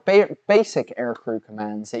 there are basic aircrew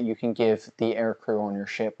commands that you can give the aircrew on your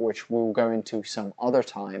ship, which we'll go into some other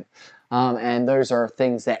time. And those are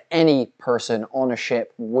things that any person on a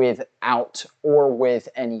ship without or with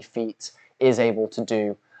any feats is able to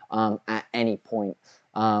do at any point,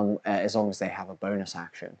 as long as they have a bonus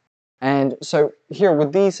action. And so here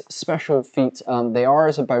with these special feats, they are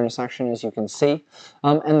as a bonus action, as you can see.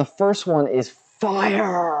 And the first one is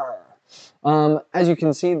fire. As you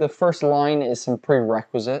can see, the first line is some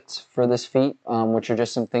prerequisites for this feat, which are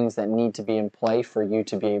just some things that need to be in play for you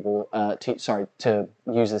to be able to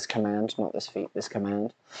use this command, not this feat, this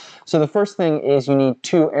command. So the first thing is you need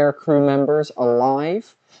 2 aircrew members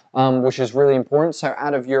alive, which is really important. So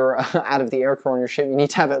out of the aircrew on your ship, you need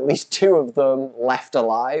to have at least 2 of them left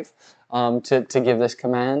alive to give this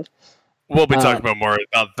command. We'll be talking about more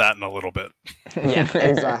about that in a little bit. Yeah,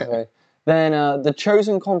 exactly. Then the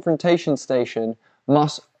chosen confrontation station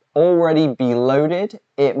must already be loaded.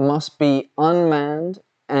 It must be unmanned,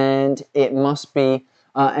 and it must be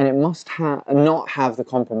not have the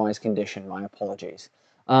compromise condition. My apologies.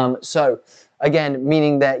 So again,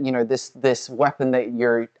 meaning that, you know, this weapon that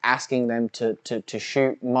you're asking them to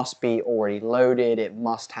shoot must be already loaded. It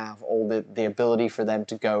must have all the ability for them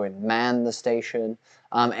to go and man the station,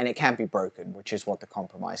 and it can't be broken, which is what the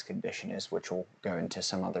compromise condition is, which we'll go into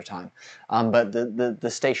some other time. But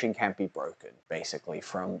the station can't be broken, basically,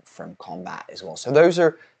 from combat as well. So those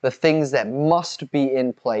are the things that must be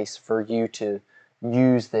in place for you to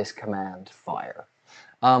use this command, fire.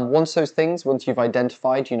 Once you've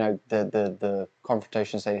identified, you know, the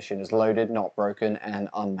confrontation station is loaded, not broken, and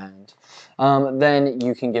unmanned, then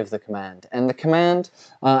you can give the command. And the command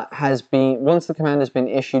once the command has been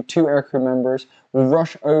issued, 2 aircrew members will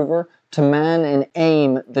rush over to man and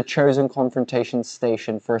aim the chosen confrontation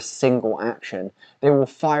station for a single action. They will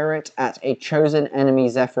fire it at a chosen enemy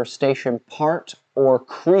Zephyr station part or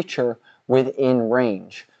creature within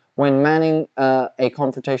range. When manning a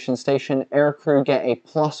confrontation station, aircrew get a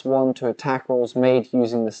 +1 to attack rolls made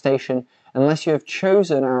using the station, unless you have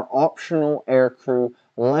chosen our optional aircrew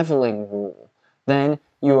leveling rule. Then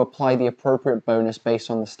you apply the appropriate bonus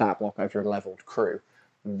based on the stat block of your leveled crew.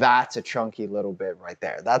 That's a chunky little bit right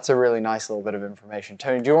there. That's a really nice little bit of information.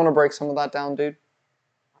 Tony, do you want to break some of that down, dude?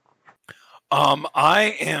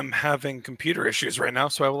 I am having computer issues right now,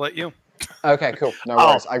 so I will let you. Okay, cool. No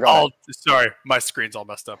worries. I got it. Sorry, my screen's all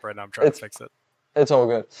messed up right now. I'm trying to fix it. It's all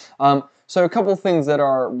good. So a couple of things that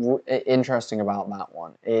are interesting about that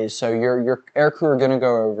one is, so your aircrew are going to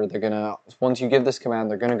go over. They're going to, once you give this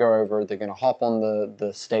command, they're going to go over. They're going to hop on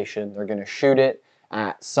the station. They're going to shoot it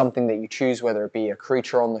at something that you choose, whether it be a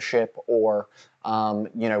creature on the ship or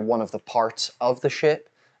one of the parts of the ship.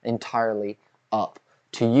 Entirely up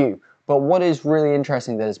to you. But what is really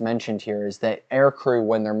interesting that is mentioned here is that aircrew,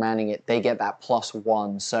 when they're manning it, they get that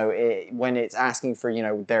 +1. So when it's asking for,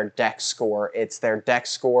 their deck score, it's their deck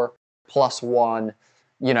score +1,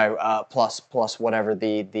 plus whatever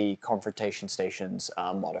the confrontation station's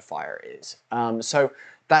modifier is. So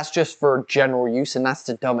that's just for general use, and that's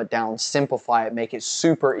to dumb it down, simplify it, make it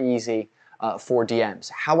super easy for DMs.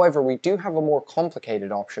 However, we do have a more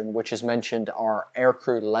complicated option, which is mentioned, our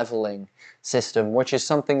aircrew leveling system, which is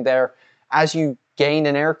something there, as you gain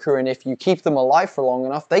an aircrew, and if you keep them alive for long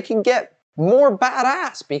enough, they can get more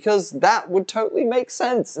badass, because that would totally make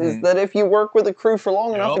sense, is that if you work with a crew for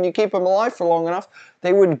long enough and you keep them alive for long enough,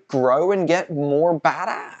 they would grow and get more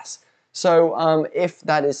badass. So if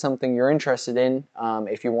that is something you're interested in,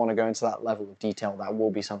 if you want to go into that level of detail, that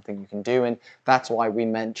will be something you can do, and that's why we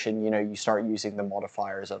mentioned, you start using the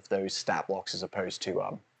modifiers of those stat blocks as opposed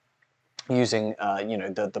to using,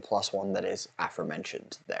 the +1 that is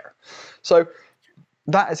aforementioned there. So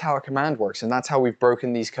that is how a command works, and that's how we've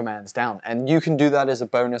broken these commands down. And you can do that as a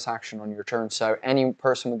bonus action on your turn, so any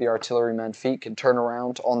person with the artilleryman feat can turn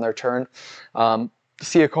around on their turn,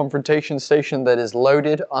 see a confrontation station that is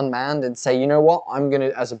loaded, unmanned, and say, you know what, I'm going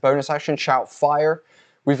to, as a bonus action, shout fire.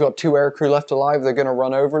 We've got 2 aircrew left alive. They're going to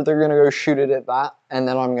run over. They're going to go shoot it at that, and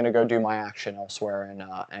then I'm going to go do my action elsewhere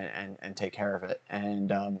and take care of it.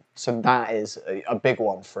 And so that is a big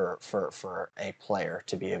one for a player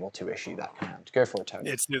to be able to issue that command. Go for it, Tony.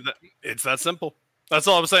 It's that simple. That's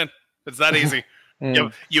all I'm saying. It's that easy.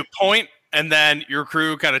 You point, and then your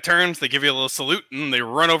crew kind of turns. They give you a little salute, and they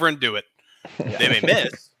run over and do it. They may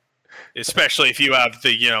miss, especially if you have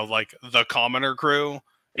the the commoner crew,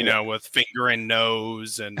 with finger and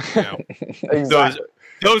nose, and Exactly.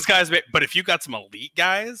 those guys. But if you got some elite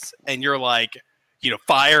guys, and you're like,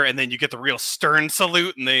 fire, and then you get the real stern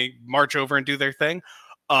salute, and they march over and do their thing,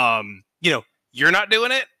 you're not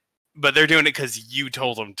doing it, but they're doing it because you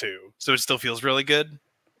told them to, so it still feels really good.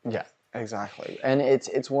 Yeah, exactly. And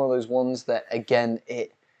it's one of those ones that, again,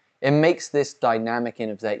 it makes this dynamic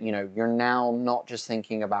in of that, you're now not just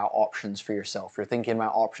thinking about options for yourself. You're thinking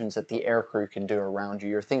about options that the aircrew can do around you.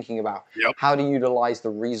 You're thinking about how to utilize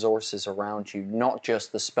the resources around you, not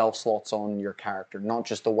just the spell slots on your character, not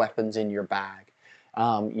just the weapons in your bag.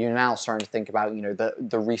 You're now starting to think about,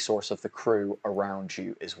 the resource of the crew around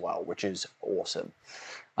you as well, which is awesome.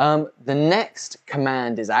 The next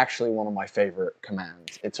command is actually one of my favorite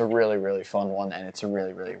commands. It's a really, really fun one, and it's a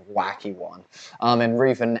really, really wacky one. And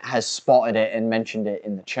Revan has spotted it and mentioned it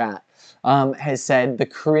in the chat. Has said the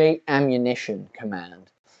create ammunition command.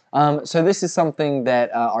 So this is something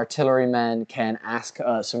that artillerymen can ask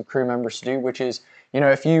some crew members to do, which is,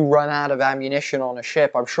 if you run out of ammunition on a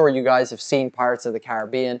ship, I'm sure you guys have seen Pirates of the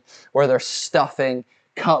Caribbean, where they're stuffing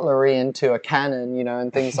cutlery into a cannon,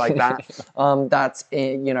 and things like that. That's,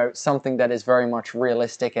 something that is very much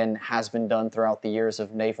realistic and has been done throughout the years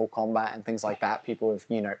of naval combat and things like that. People have,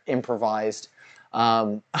 improvised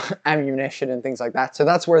ammunition and things like that. So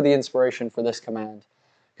that's where the inspiration for this command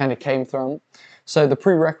kind of came from. So the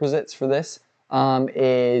prerequisites for this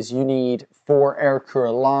is you need 4 aircrew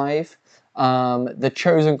alive. The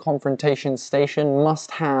chosen confrontation station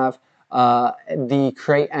must have the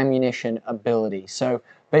create ammunition ability. So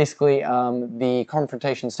basically, the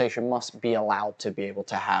confrontation station must be allowed to be able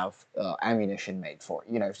to have ammunition made for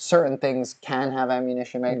it. Certain things can have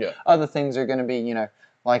ammunition made. Yeah. Other things are going to be,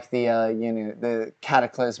 like the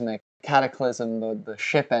cataclysm, the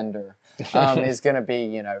ship ender, is going to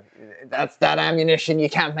be, that's that ammunition. You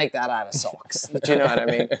can't make that out of socks. Do you know what I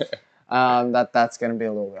mean? That's going to be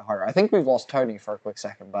a little bit harder. I think we've lost Tony for a quick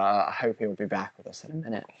second, but I hope he'll be back with us in a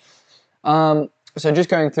minute. So just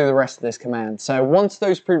going through the rest of this command. So once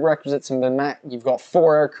those prerequisites have been met, you've got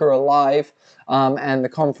 4 aircrew alive, and the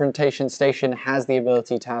confrontation station has the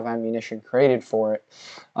ability to have ammunition created for it.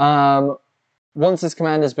 Once this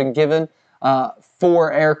command has been given,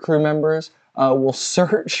 4 air crew members will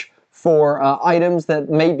search for items that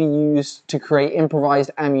may be used to create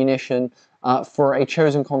improvised ammunition for a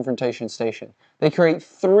chosen confrontation station. They create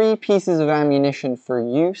 3 pieces of ammunition for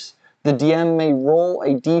use. The DM may roll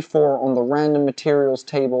a d4 on the random materials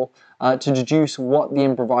table to deduce what the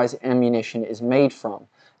improvised ammunition is made from.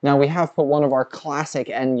 Now we have put one of our classic,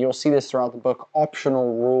 and you'll see this throughout the book,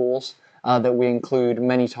 optional rules that we include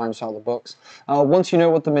many times throughout the books. Once you know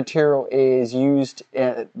what the material is used,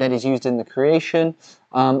 that is used in the creation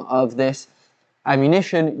of this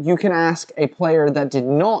ammunition, you can ask a player that did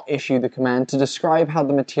not issue the command to describe how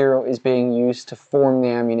the material is being used to form the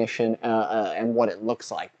ammunition and what it looks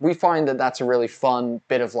like. We find that that's a really fun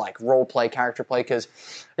bit of like role play, character play, because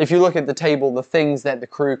if you look at the table, the things that the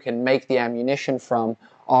crew can make the ammunition from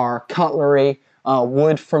are cutlery,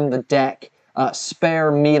 wood from the deck,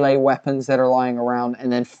 spare melee weapons that are lying around,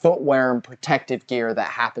 and then footwear and protective gear that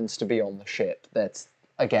happens to be on the ship that's,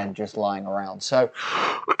 again, just lying around. So,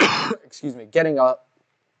 excuse me, getting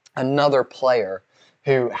another player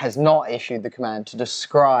who has not issued the command to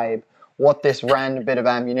describe what this random bit of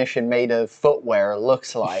ammunition made of footwear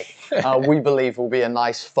looks like, we believe will be a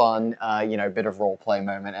nice, fun, bit of role play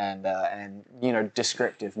moment and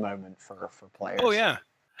descriptive moment for players. Oh yeah.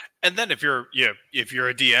 And then if you're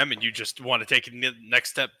a DM and you just want to take it the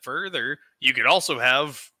next step further, you could also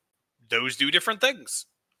have those do different things.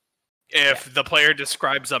 If the player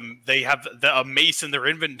describes they have a mace in their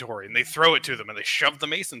inventory and they throw it to them and they shove the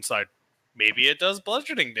mace inside, maybe it does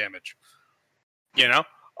bludgeoning damage.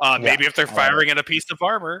 Maybe if they're firing at a piece of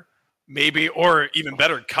armor, maybe, or even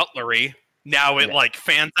better, cutlery. Now it like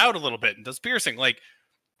fans out a little bit and does piercing. Like,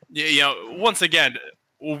 once again,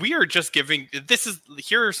 we are just giving.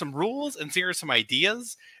 Here are some rules and here are some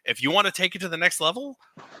ideas. If you want to take it to the next level,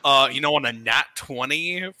 on a nat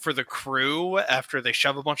 20 for the crew after they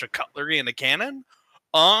shove a bunch of cutlery in a cannon,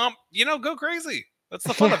 go crazy. That's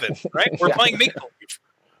the fun of it, right? We're playing make-believe.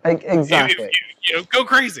 Exactly. Go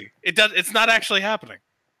crazy. It's not actually happening.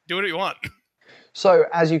 Do what you want. So,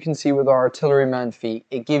 as you can see with our artilleryman feat,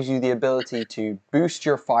 it gives you the ability to boost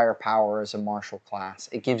your firepower as a martial class.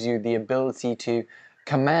 It gives you the ability to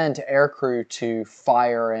command aircrew to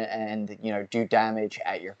fire and do damage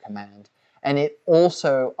at your command. And it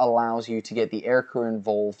also allows you to get the aircrew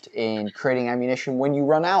involved in creating ammunition when you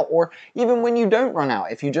run out, or even when you don't run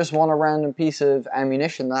out. If you just want a random piece of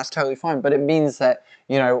ammunition, that's totally fine. But it means that,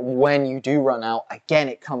 when you do run out, again,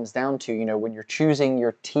 it comes down to, when you're choosing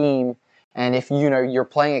your team, and if, you're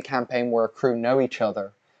playing a campaign where a crew know each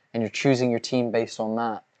other, and you're choosing your team based on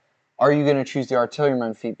that, are you going to choose the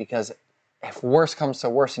artilleryman feat? Because if worse comes to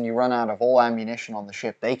worse and you run out of all ammunition on the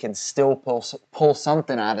ship, they can still pull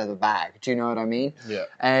something out of the bag. Do you know what I mean? Yeah.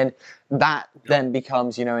 And that then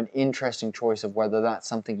becomes, an interesting choice of whether that's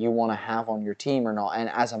something you want to have on your team or not. And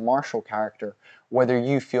as a martial character, whether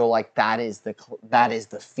you feel like that is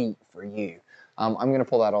the feat for you. I'm going to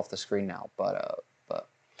pull that off the screen now, but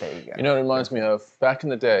there you go. It reminds me of back in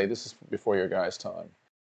the day. This is before your guys' time,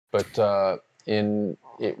 but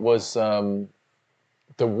it was.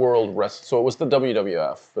 The World Wrestling, so it was the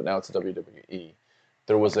WWF, but now it's the WWE.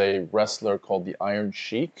 There was a wrestler called the Iron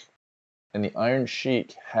Sheik, and the Iron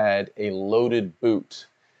Sheik had a loaded boot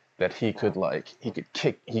that he could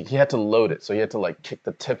kick. He had to load it, so he had to kick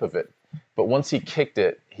the tip of it. But once he kicked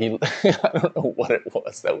it, I don't know what it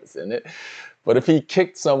was that was in it, but if he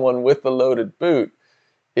kicked someone with the loaded boot,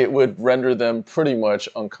 it would render them pretty much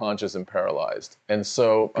unconscious and paralyzed. And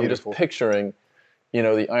so I'm just picturing,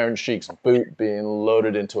 the Iron Sheik's boot being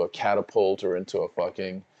loaded into a catapult or into a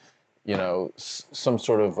fucking, some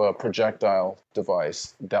sort of projectile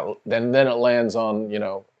device that then it lands on,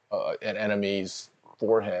 an enemy's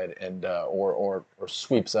forehead and or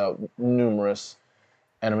sweeps out numerous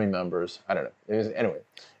enemy members. I don't know. Anyway.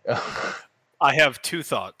 I have 2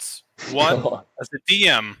 thoughts. One, as a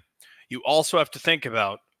DM, you also have to think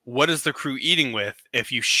about what is the crew eating with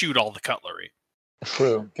if you shoot all the cutlery.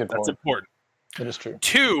 True. Good point. That's important. It is true.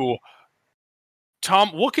 2,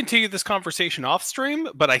 Tom, we'll continue this conversation off stream,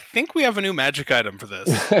 but I think we have a new magic item for this.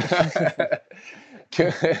 The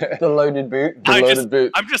loaded boot.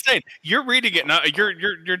 I'm just saying, you're reading it now.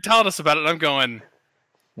 You're telling us about it, and I'm going.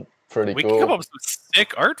 Pretty cool. We can come up with some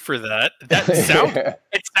sick art for that.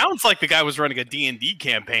 It sounds like the guy was running a D&D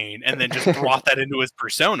campaign and then just brought that into his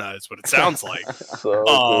persona. Is what it sounds like. So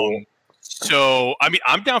cool. So I mean,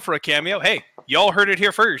 I'm down for a cameo. Hey, y'all heard it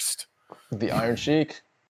here first. The Iron Sheik.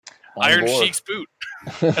 Iron Sheik's boot.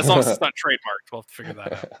 As long as it's not trademarked, we'll have to figure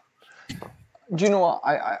that out. Do you know what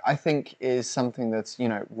I think is something that's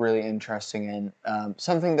really interesting, and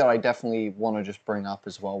something that I definitely want to just bring up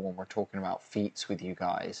as well when we're talking about feats with you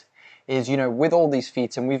guys is, you know, with all these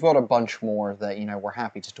feats, and we've got a bunch more that, you know, we're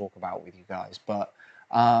happy to talk about with you guys, but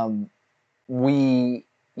we,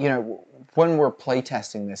 you know, when we're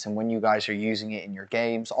playtesting this and when you guys are using it in your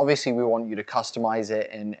games, obviously we want you to customize it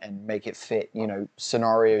and make it fit, you know,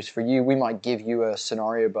 scenarios for you. We might give you a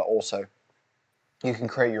scenario, but also you can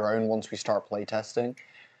create your own once we start playtesting.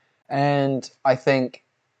 And I think,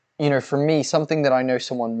 you know, for me, something that I know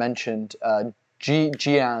someone mentioned,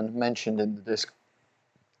 Gian mentioned in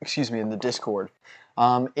the Discord,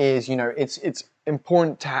 is, you know, it's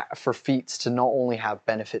important for feats to not only have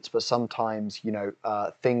benefits, but sometimes, you know,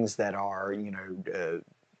 things that are, you know,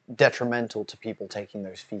 detrimental to people taking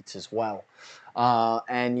those feats as well.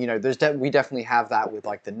 And, you know, we definitely have that with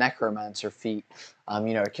like the Necromancer feat.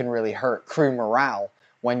 You know, it can really hurt crew morale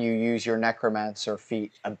when you use your Necromancer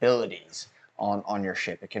feat abilities on your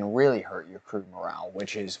ship. It can really hurt your crew morale,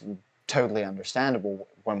 which is totally understandable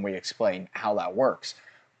when we explain how that works.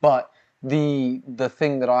 But the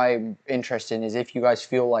thing that I'm interested in is if you guys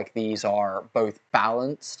feel like these are both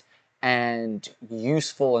balanced and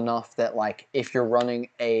useful enough that, like, if you're running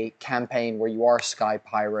a campaign where you are Sky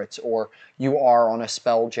Pirates or you are on a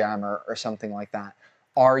Spelljammer or something like that,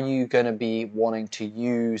 are you going to be wanting to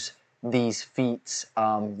use these feats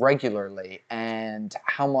regularly, and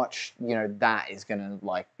how much, you know, that is going to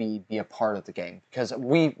like be a part of the game? Because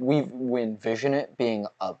we envision it being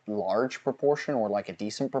a large proportion or like a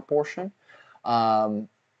decent proportion,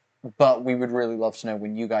 but we would really love to know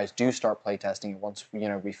when you guys do start playtesting, once, you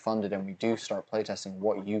know, we fund it and we do start playtesting,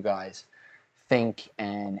 what you guys think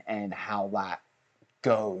and how that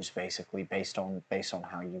goes, basically based on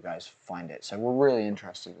how you guys find it. So we're really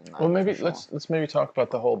interested in that. Well, maybe let's maybe talk about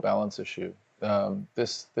the whole balance issue.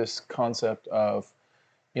 This concept of,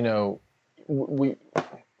 you know,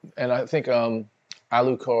 and I think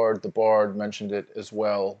Alucard the Bard mentioned it as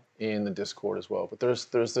well in the Discord as well. But there's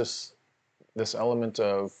this element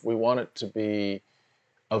of, we want it to be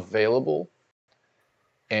available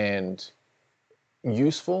and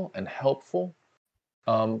useful and helpful,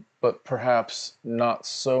 but perhaps not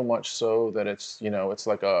so much so that it's, you know, it's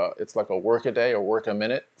like a work a day or work a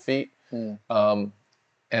minute feat. And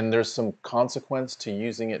there's some consequence to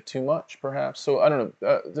using it too much, perhaps. So I don't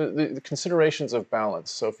know, the considerations of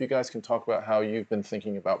balance. So if you guys can talk about how you've been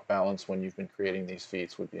thinking about balance when you've been creating these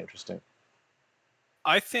feats, would be interesting.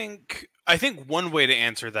 I think one way to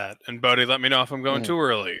answer that, and Bodhi, let me know if I'm going too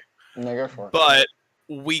early. No, go for it. But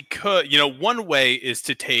we could, you know, one way is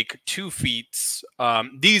to take two feats.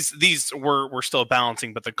 These we're still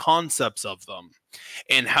balancing, but the concepts of them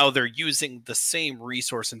and how they're using the same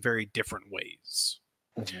resource in very different ways.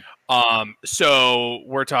 So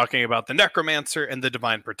we're talking about the Necromancer and the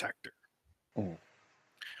Divine Protector.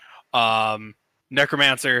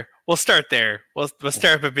 Necromancer, we'll start there. We'll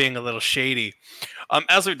start by being a little shady.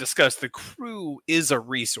 As we discussed, the crew is a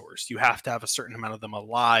resource. You have to have a certain amount of them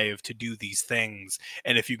alive to do these things,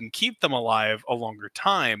 and if you can keep them alive a longer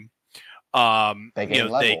time, they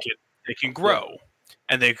can grow,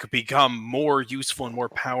 and they could become more useful and more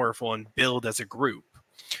powerful and build as a group.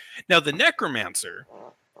 Now, the Necromancer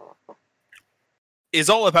is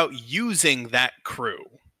all about using that crew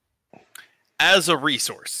as a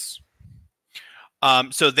resource.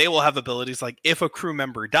 So they will have abilities like, if a crew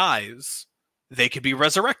member dies, they could be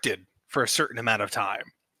resurrected for a certain amount of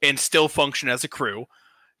time and still function as a crew,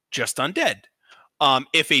 just undead.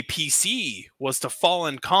 If a PC was to fall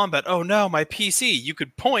in combat, oh no, my PC, you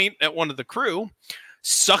could point at one of the crew,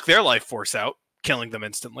 suck their life force out, killing them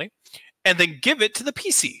instantly, and then give it to the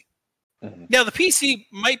PC. Now, the PC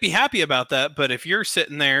might be happy about that, but if you're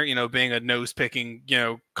sitting there, you know, being a nose-picking, you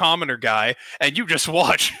know, commoner guy, and you just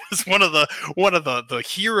watch as one of the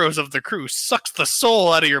heroes of the crew sucks the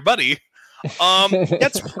soul out of your buddy,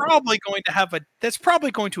 that's probably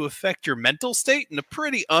going to affect your mental state in a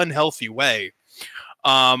pretty unhealthy way,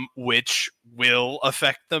 which will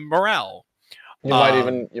affect the morale. You might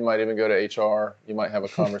even go to HR. You might have a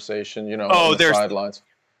conversation, you know, on the sidelines.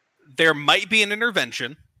 There might be an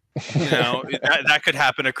intervention. You know, that could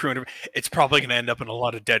happen. A crew, it's probably going to end up in a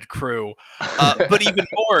lot of dead crew. But even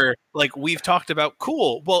more, like we've talked about,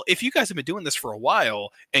 cool. Well, if you guys have been doing this for a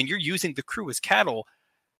while and you're using the crew as cattle,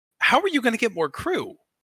 how are you going to get more crew?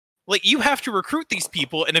 Like, you have to recruit these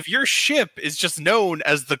people, and if your ship is just known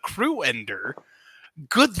as the crew ender,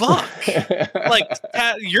 good luck. Like,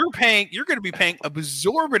 you're going to be paying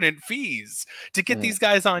exorbitant fees to get these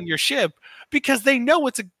guys on your ship, because they know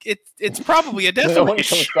it's probably a death. No one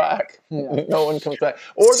comes back. No one comes back,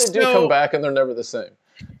 or they do come back and they're never the same.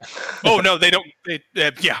 Oh no, they don't.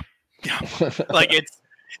 Yeah. Like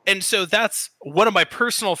And so that's one of my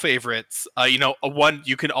personal favorites. You know, a one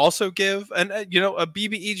you can also give a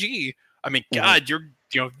BBEG. I mean, God,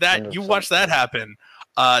 that you 100%. watch that happen.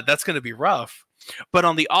 That's going to be rough. But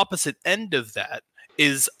on the opposite end of that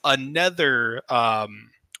is another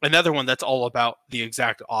one that's all about the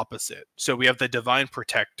exact opposite. So we have the Divine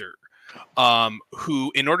Protector,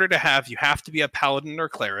 who, in order to have, you have to be a paladin or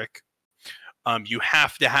cleric. You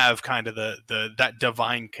have to have kind of that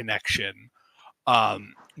divine connection.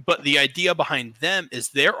 But the idea behind them is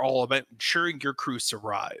they're all about ensuring your crew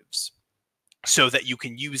survives so that you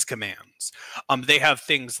can use commands. They have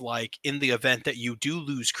things like, in the event that you do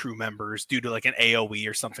lose crew members due to like an AoE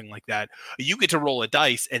or something like that, you get to roll a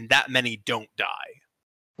dice and that many don't die.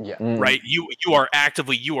 Yeah. Right? You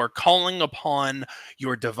are calling upon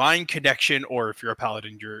your divine connection, or if you're a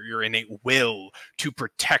paladin, your innate will to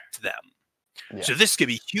protect them. Yeah. So this could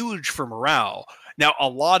be huge for morale. Now, a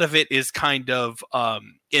lot of it is kind of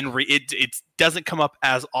it doesn't come up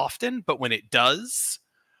as often, but when it does,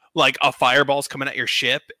 like a fireball's coming at your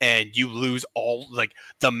ship and you lose all like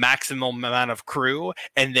the maximum amount of crew,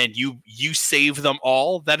 and then you save them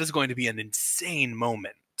all, that is going to be an insane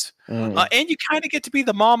moment. And you kind of get to be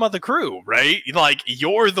the mom of the crew, right? Like,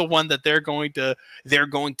 you're the one that they're going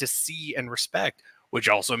to see and respect. Which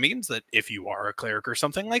also means that if you are a cleric or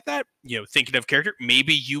something like that, thinking of character,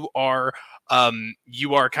 maybe you are kind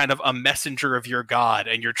of a messenger of your god,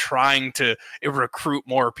 and you're trying to recruit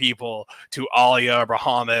more people to Alia or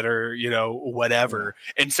Bahamut or whatever.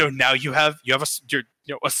 And so now you have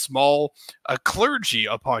a small clergy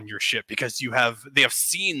upon your ship because they have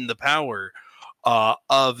seen the power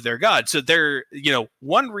of their god. So they're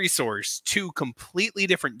one resource, two completely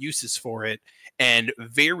different uses for it, and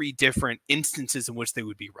very different instances in which they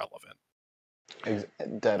would be relevant.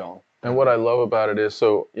 Dead on. And what I love about it is,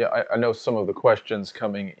 I know some of the questions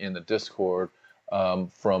coming in the Discord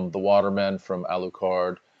from the Watermen, from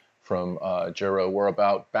Alucard, from Jero, were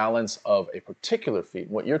about balance of a particular feat.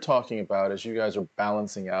 What you're talking about is you guys are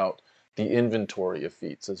balancing out the inventory of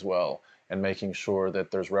feats as well, and making sure that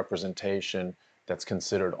there's representation that's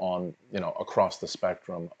considered on, across the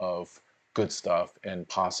spectrum of good stuff and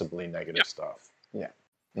possibly negative stuff. Yeah.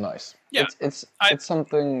 Nice. Yeah. It's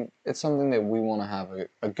something that we want to have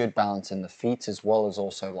a good balance in the feats, as well as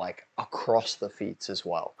also like across the feats as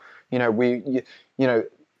well.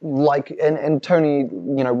 Like, and Tony,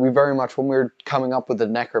 we very much, when we were coming up with the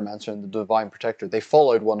Necromancer and the Divine Protector, they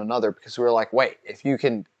followed one another, because we were like, wait, if you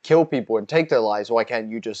can kill people and take their lives, why can't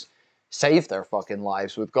you just save their fucking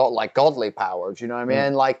lives with godly powers? You know what I mean?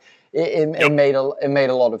 And like, it made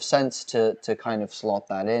a lot of sense to kind of slot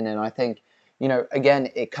that in. And I think, again,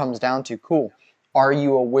 it comes down to, cool, are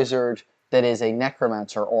you a wizard that is a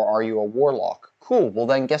necromancer, or are you a warlock? Cool, well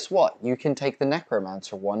then guess what? You can take the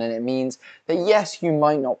necromancer one, and it means that yes, you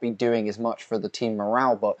might not be doing as much for the team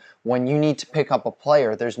morale, but when you need to pick up a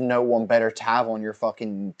player, there's no one better to have on your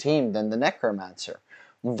fucking team than the necromancer.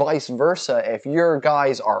 Vice versa, if your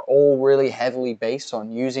guys are all really heavily based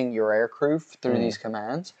on using your aircrew through these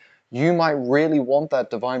commands, you might really want that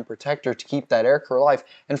Divine Protector to keep that aircrew alive.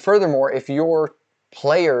 And furthermore, if your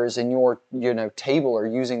players in your table are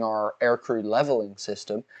using our aircrew leveling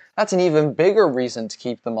system, that's an even bigger reason to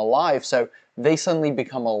keep them alive. So they suddenly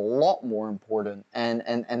become a lot more important, and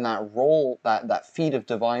that role, that feat of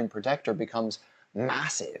Divine Protector becomes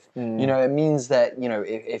massive. It means that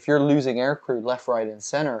if you're losing aircrew left, right, and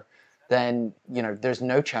center, then there's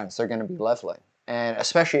no chance they're going to be leveling, and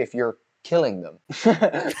especially if you're killing them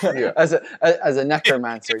as a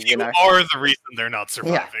necromancer. If you are the reason they're not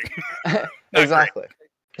surviving. Yeah. Exactly.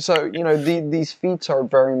 So these feats are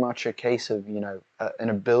very much a case of an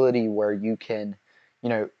ability where you can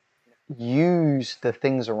use the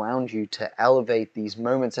things around you to elevate these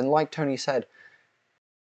moments. And like Tony said,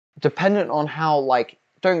 dependent on how, like,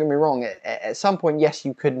 don't get me wrong, at some point, yes,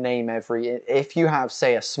 you could name if you have,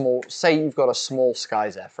 say you've got a small Sky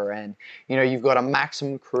Zephyr, and you've got a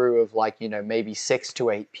maximum crew of maybe 6 to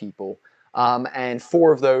 8 people, and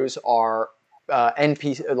 4 of those are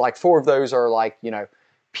NPC, like 4 of those are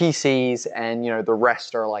PCs, and the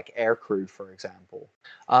rest are like aircrew, for example.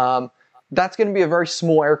 That's going to be a very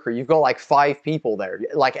small aircrew. You've got 5 people there.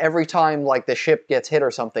 Like, every time the ship gets hit or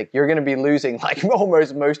something, you're going to be losing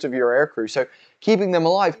almost most of your aircrew. So keeping them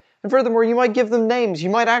alive, and furthermore, you might give them names. You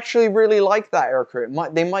might actually really like that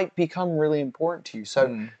aircrew. They might become really important to you.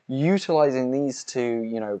 So utilizing these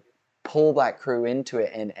to pull that crew into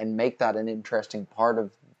it and make that an interesting part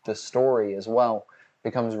of the story as well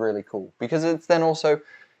becomes really cool, because it's then also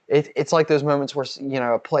it's like those moments where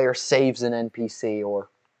a player saves an NPC, or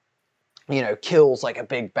kills a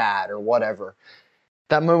big bad or whatever.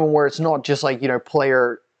 that moment where it's not just like, you know,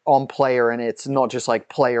 player on player, and it's not just like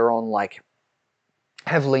player on like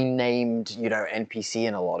heavily named, you know, NPC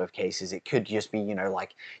in a lot of cases. It could just be, you know,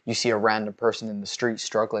 like you see a random person in the street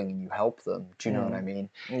struggling and you help them. Do you know what I mean?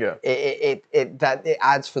 Yeah. It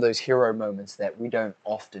adds for those hero moments that we don't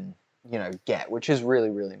often, you know, get, which is really,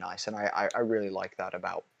 really nice. And I really like that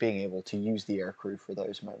about being able to use the aircrew for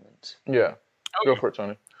those moments. Yeah. Go for it,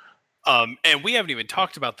 Tony. And we haven't even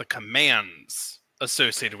talked about the commands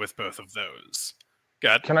associated with both of those.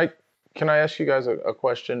 Good. Can I ask you guys a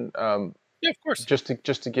question? Yeah, of course. Just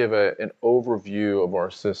to give an overview of our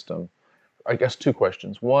system, I guess 2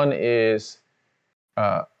 questions. One is,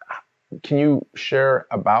 can you share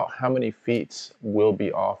about how many feats will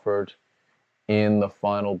be offered in the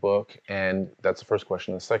final book? And that's the first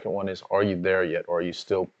question. The second one is, are you there yet, or are you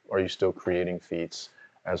still creating feats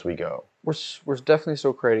as we go? We're definitely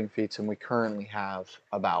still creating feats, and we currently have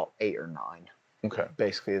about 8 or 9. Okay.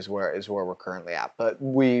 Basically, is where we're currently at. But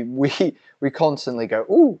we constantly go,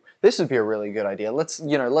 ooh, this would be a really good idea. Let's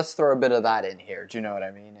throw a bit of that in here. Do you know what I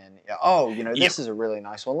mean? And oh, you know, this is a really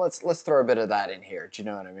nice one. Let's throw a bit of that in here. Do you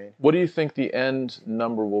know what I mean? What do you think the end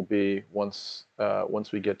number will be once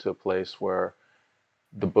we get to a place where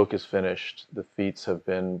the book is finished, the feats have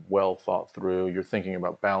been well thought through, you're thinking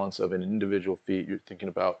about balance of an individual feat, you're thinking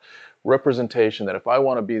about representation, that if I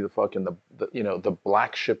want to be the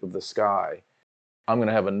black ship of the sky, I'm going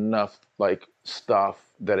to have enough like stuff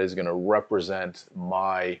that is going to represent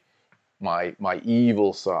my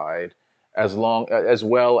evil side, as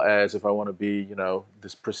well as if I want to be, you know,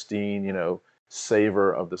 this pristine, you know,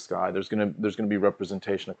 saver of the sky. There's going to be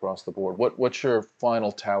representation across the board. What's your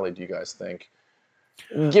final tally, do you guys think?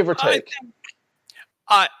 Give or take.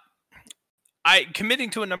 I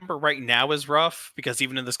committing to a number right now is rough, because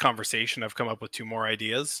even in this conversation, I've come up with 2 more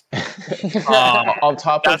ideas. On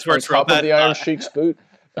top of the Iron Sheik's boot.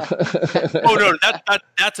 Oh no,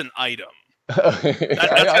 that's an item.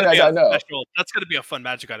 That's gonna be a fun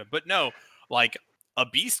magic item. But no, like a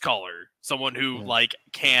beast caller, someone who like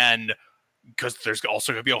can, because there's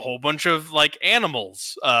also gonna be a whole bunch of like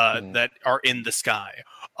animals that are in the sky.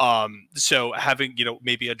 So having, you know,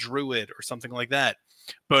 maybe a druid or something like that.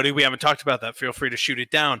 Bodhi, we haven't talked about that. Feel free to shoot it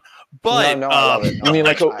down. But no, I love it. You mean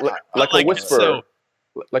like a whisperer,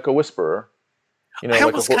 like a whisperer? You know, I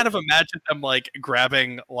almost kind of imagine them like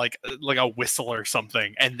grabbing like a whistle or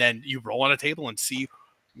something, and then you roll on a table and see,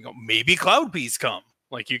 you know, maybe cloud bees come.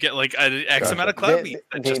 Like you get like an X amount of cloud bees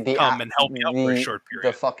that just come and help you out for a short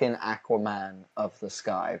period. The fucking Aquaman of the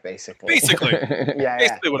sky, basically. Basically,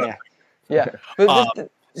 yeah.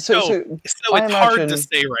 So it's hard to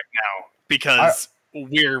say right now, because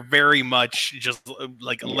we're very much just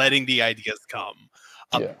like letting the ideas come.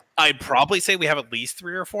 I'd probably say we have at least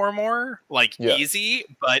 3 or 4 more, like easy.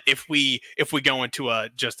 But if we go into a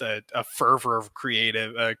fervor of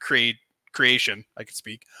creation, I could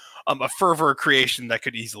speak, a fervor of creation that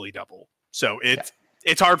could easily double. So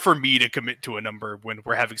it's hard for me to commit to a number when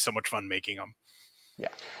we're having so much fun making them. Yeah,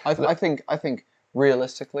 I think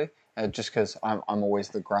realistically, just because I'm always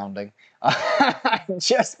the grounding,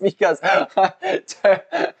 just because,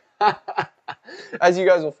 as you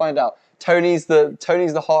guys will find out, Tony's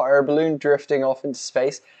the hot air balloon drifting off into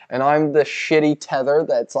space, and I'm the shitty tether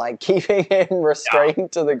that's like keeping him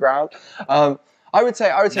restrained to the ground. I would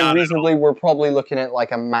say reasonably, we're probably looking at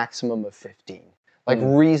like a maximum of 15. Like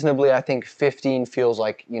reasonably, I think 15 feels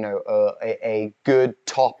like, you know, a good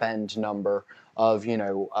top end number of, you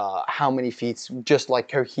know, how many feats just like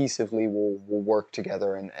cohesively will work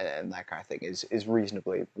together, and that kind of thing is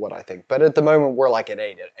reasonably what I think. But at the moment, we're like at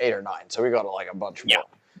 8 or 9, so we got like a bunch more.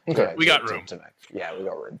 Okay, we got room. Yeah, we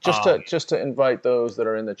got room. Just to invite those that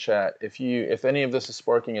are in the chat, if any of this is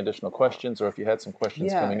sparking additional questions, or if you had some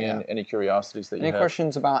questions coming in, any curiosities that you have. Any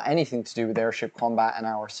questions about anything to do with airship combat and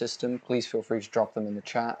our system, please feel free to drop them in the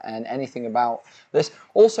chat, and anything about this.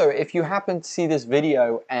 Also, if you happen to see this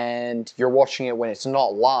video and you're watching it when it's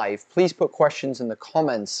not live, please put questions in the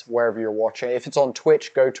comments wherever you're watching. If it's on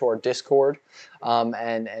Twitch, go to our Discord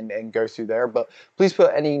and go through there. But please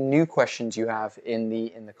put any new questions you have in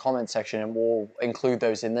the comment section, and we'll include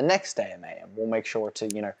those in the next AMA, and we'll make sure to,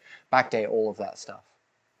 you know, backdate all of that stuff.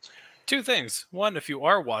 2 things. 1, if you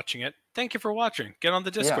are watching it, thank you for watching. Get on the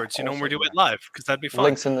Discord so you know when we're doing it live, because that'd be fun.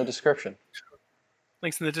 Links in the description.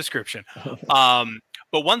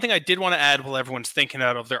 But one thing I did want to add while everyone's thinking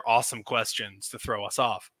out of their awesome questions to throw us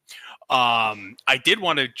off, I did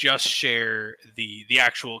want to just share the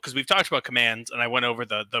actual, because we've talked about commands, and I went over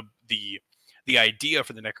the idea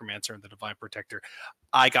for the Necromancer and the Divine Protector.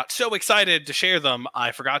 I got so excited to share them,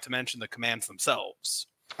 I forgot to mention the commands themselves.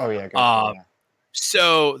 Oh yeah.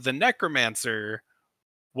 So the Necromancer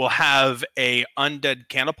will have a undead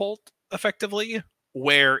catapult, effectively,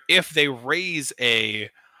 where if they raise a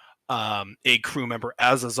crew member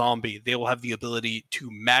as a zombie, they will have the ability to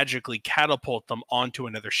magically catapult them onto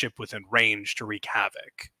another ship within range to wreak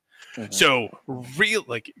havoc. Mhm. So,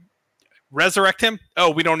 resurrect him. Oh,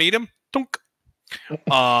 we don't need him. Dunk.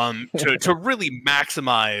 To really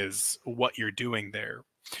maximize what you're doing there.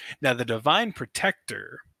 Now, the Divine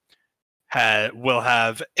Protector will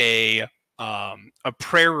have a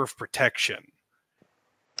prayer of protection,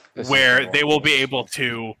 where they will be able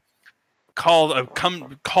to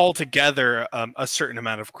call together a certain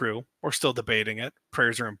amount of crew. We're still debating it.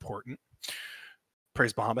 Prayers are important.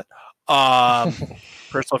 Praise Bahamut.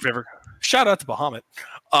 Personal favorite. Shout out to Bahamut.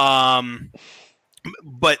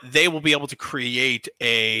 But they will be able to create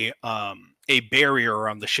a barrier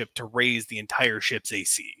around the ship to raise the entire ship's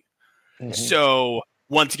AC. Mhm. So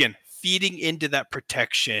once again, feeding into that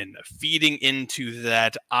protection, feeding into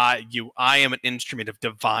that I am an instrument of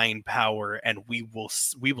divine power, and we will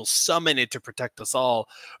summon it to protect us all,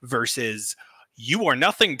 versus you are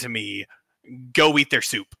nothing to me, go eat their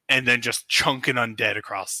soup, and then just chunk an undead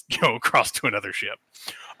across to another ship.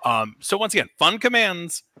 So once again, fun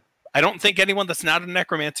commands. I don't think anyone that's not a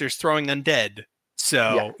necromancer is throwing undead.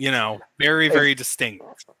 So, very, very distinct.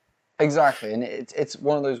 Exactly, and it's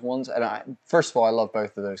one of those ones. And first of all, I love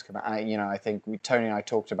both of those commands. I think Tony and I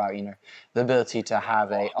talked about the ability to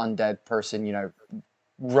have a undead person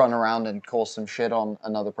run around and cause some shit on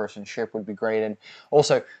another person's ship would be great. And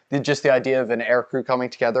also just the idea of an aircrew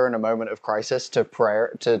coming together in a moment of crisis to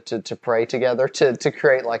pray together to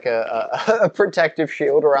create like a protective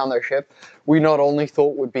shield around their ship, we not only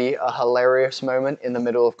thought would be a hilarious moment in the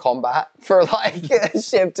middle of combat for like a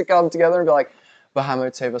ship to come together and be like,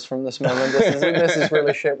 Bahamut, save us from this moment. This is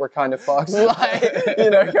really shit. We're kind of fucked, like,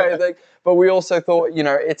 kind of thing. But we also thought,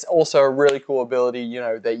 it's also a really cool ability,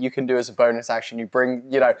 that you can do as a bonus action. You bring,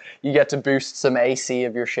 you get to boost some AC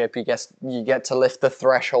of your ship. You get to lift the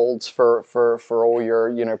thresholds for all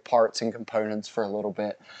your, parts and components for a little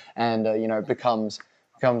bit, and it becomes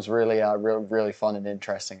really really fun and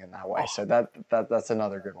interesting in that way. So that's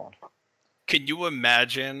another good one. Can you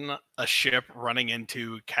imagine a ship running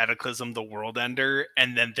into Cataclysm, the World Ender,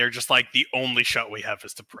 and then they're just like, the only shot we have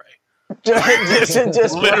is to pray?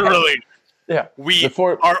 just Literally. Yeah.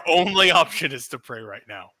 Our only option is to pray right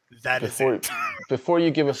now. That is it. Before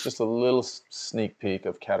you give us just a little sneak peek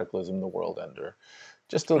of Cataclysm, the World Ender,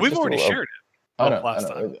 we've already shared it. I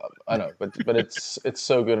know, but it's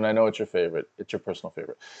so good, and I know it's your favorite. It's your personal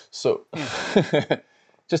favorite. So,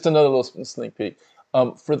 just another little sneak peek.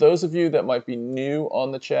 For those of you that might be new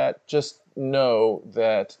on the chat, just know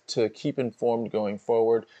that to keep informed going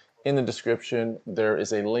forward, in the description there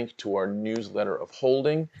is a link to our newsletter of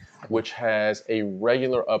Holding, which has a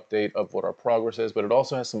regular update of what our progress is, but it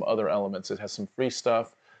also has some other elements. It has some free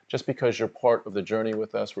stuff. Just because you're part of the journey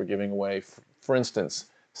with us, we're giving away, for instance,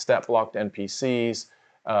 stat-blocked NPCs.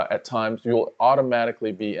 At times, you'll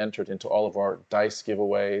automatically be entered into all of our dice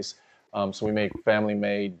giveaways. So we make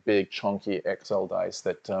family-made, big, chunky XL dice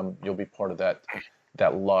that you'll be part of that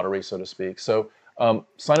lottery, so to speak. So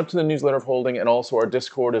sign up to the newsletter of Holding, and also our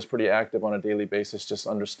Discord is pretty active on a daily basis, just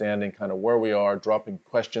understanding kind of where we are, dropping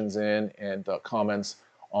questions in and comments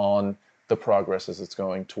on the progress as it's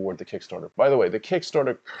going toward the Kickstarter. By the way, the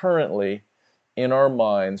Kickstarter currently, in our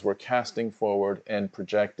minds, we're casting forward and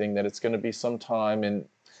projecting that it's going to be sometime in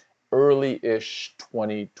early-ish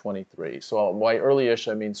 2023. So by early-ish,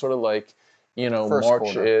 I mean sort of like,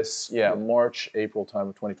 March-ish, March, April time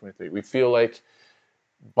of 2023. We feel like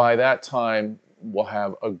by that time, we'll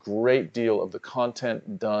have a great deal of the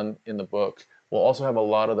content done in the book. We'll also have a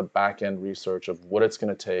lot of the back-end research of what it's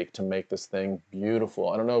going to take to make this thing beautiful.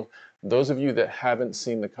 I don't know, those of you that haven't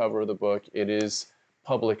seen the cover of the book, it is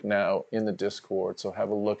public now in the Discord, so have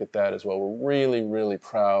a look at that as well. We're really, really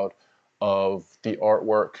proud of the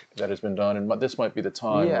artwork that has been done, and this might be the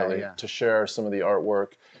time to share some of the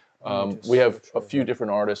artwork. We have a few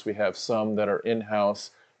different artists. We have some that are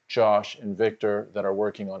in-house, Josh and Victor, that are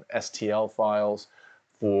working on STL files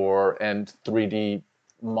and 3D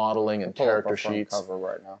modeling and character sheets. Cover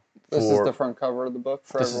right now. This is the front cover of the book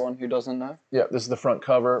for everyone who doesn't know. Yeah, this is the front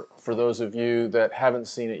cover for those of you that haven't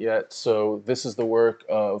seen it yet. So this is the work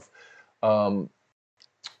of @Art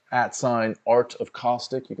of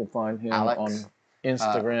Caustic. You can find him Alex, on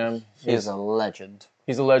Instagram. He's a legend.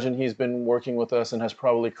 He's a legend. He's been working with us and has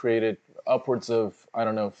probably created upwards of,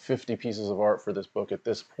 50 pieces of art for this book at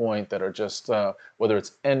this point that are just, whether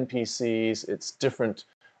it's NPCs, it's different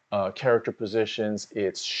character positions,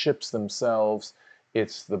 it's ships themselves,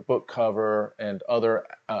 it's the book cover and other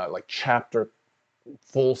like chapter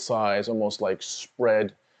full size, almost like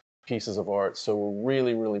spread pieces of art. So we're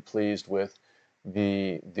really, really pleased with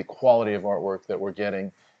the quality of artwork that we're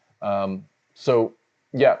getting. So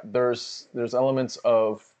yeah, there's elements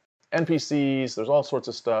of NPCs. There's all sorts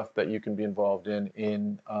of stuff that you can be involved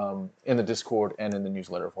in the Discord and in the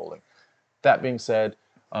newsletter of Holding. That being said,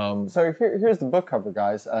 So here's the book cover,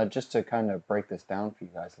 guys. Just to kind of break this down for you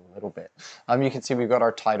guys a little bit. You can see we've got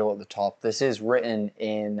our title at the top. This is written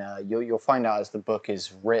in, you'll find out as the book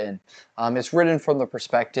is written. It's written from the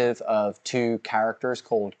perspective of two characters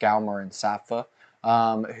called Galmer and Sappha,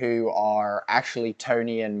 who are actually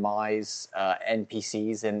Tony and Mai's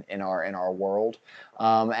NPCs in our world.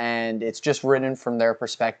 And it's just written from their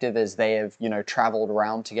perspective as they have, traveled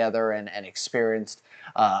around together and experienced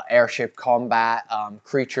airship combat,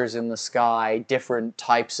 creatures in the sky, different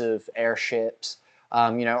types of airships,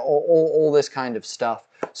 all this kind of stuff.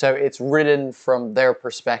 So it's written from their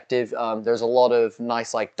perspective. There's a lot of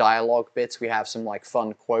nice dialogue bits. We have some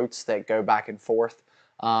fun quotes that go back and forth.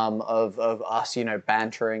 Of us,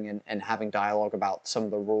 bantering and having dialogue about some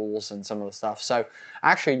of the rules and some of the stuff. So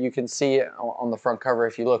actually you can see it on the front cover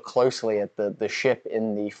if you look closely at the ship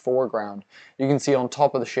in the foreground. You can see on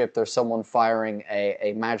top of the ship there's someone firing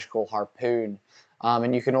a magical harpoon.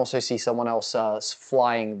 And you can also see someone else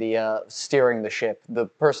steering the ship. The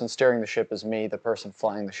person steering the ship is me, the person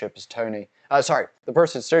flying the ship is Tony. Sorry, the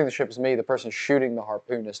person steering the ship is me, the person shooting the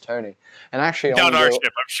harpoon is Tony. And actually Not our ship,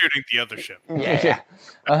 I'm shooting the other ship. Yeah.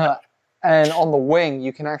 And on the wing,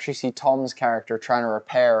 you can actually see Tom's character trying to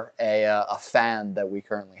repair a fan that we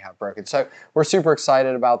currently have broken. So we're super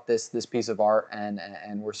excited about this piece of art, and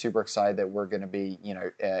we're super excited that we're going to be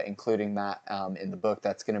including that in the book.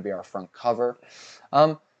 That's going to be our front cover.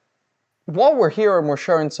 While we're here and we're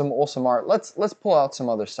showing some awesome art, let's pull out some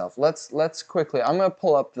other stuff. Let's quickly. I'm going to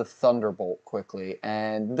pull up the Thunderbolt quickly,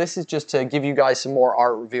 and this is just to give you guys some more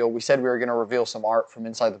art reveal. We said we were going to reveal some art from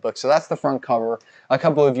inside the book, so that's the front cover. A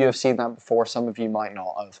couple of you have seen that before. Some of you might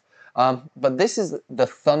not have. But this is the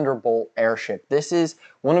Thunderbolt airship. This is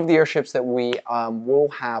one of the airships that we will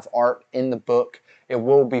have art in the book. It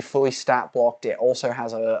will be fully stat blocked. It also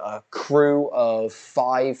has a crew of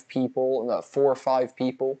 5 people, 4 or 5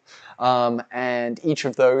 people, and each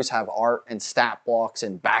of those have art and stat blocks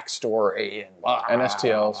and backstory and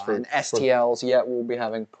STLs and STLs. Yeah, we'll be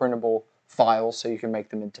having printable files so you can make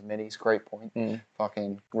them into minis. Great point.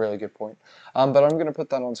 Fucking really good point. But I'm gonna put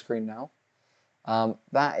that on screen now.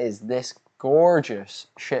 That is this gorgeous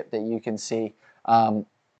ship that you can see.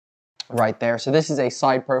 Right there. So this is a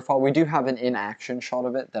side profile. We do have an in-action shot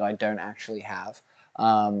of it that I don't actually have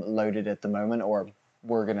loaded at the moment, or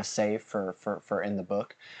we're going to save for in the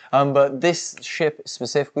book. But this ship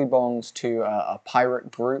specifically belongs to a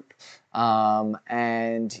pirate group,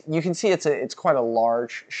 and you can see it's quite a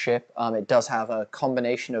large ship. It does have a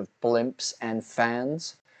combination of blimps and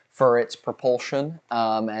fans for its propulsion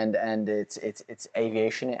and its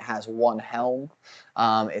aviation. It has 1 helm.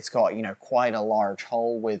 It's got quite a large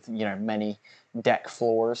hull with many deck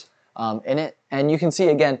floors in it, and you can see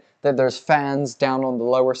again that there's fans down on the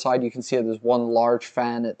lower side. You can see that there's 1 large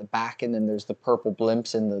fan at the back, and then there's the purple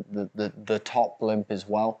blimps in the top blimp as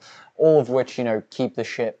well. All of which keep the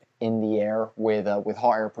ship in the air with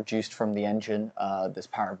hot air produced from the engine that's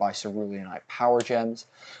powered by ceruleanite power gems.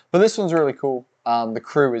 But this one's really cool. The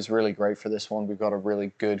crew is really great for this one. We've got a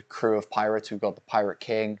really good crew of pirates. We've got the Pirate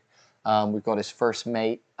King. We've got his first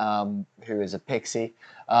mate, who is a pixie.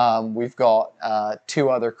 We've got 2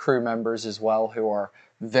 other crew members as well who are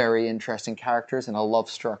very interesting characters in a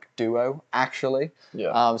love-struck duo, actually.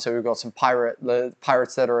 Yeah. So we've got some pirates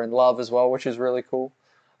that are in love as well, which is really cool.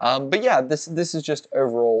 But yeah, this is just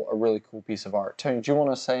overall a really cool piece of art. Tony, do you want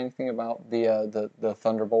to say anything about the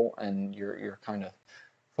Thunderbolt and your kind of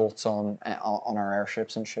thoughts on our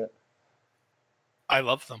airships and shit? I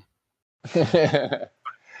love them.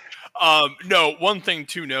 No, one thing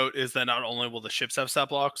to note is that not only will the ships have stat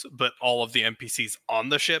blocks, but all of the NPCs on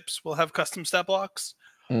the ships will have custom stat blocks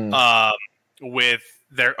with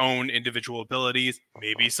their own individual abilities,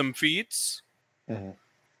 maybe some feats.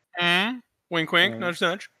 Wink, wink, nudge,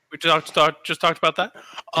 nudge. We just talked about that.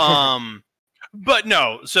 But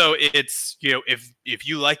no, so it's if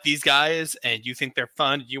you like these guys and you think they're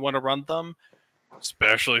fun, you want to run them,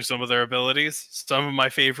 especially some of their abilities. Some of my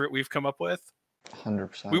favorite we've come up with.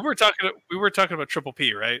 100%. We were talking about Triple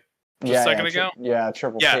P, right? Just a second ago.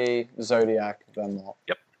 Triple P, Zodiac, them lot.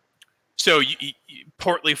 Yep. So you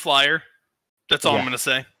portly flyer. That's all I'm gonna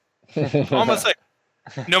say. All I'm gonna say.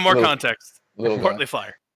 No more context. Portly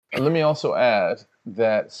flyer. And let me also add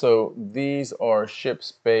that these are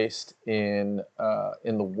ships based in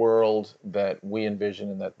the world that we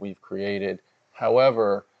envision and that we've created.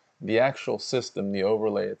 However, the actual system, the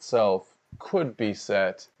overlay itself, could be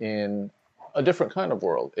set in a different kind of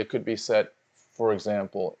world. It could be set, for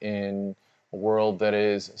example, in a world that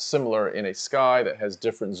is similar in a sky that has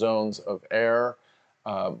different zones of air,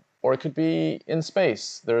 or it could be in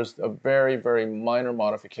space. There's a very, very minor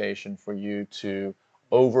modification for you to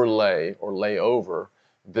overlay or lay over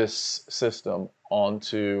this system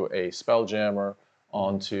onto a Spelljammer,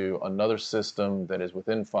 onto another system that is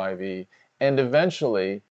within 5e, and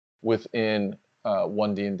eventually within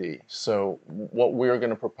 1D&D. So what we're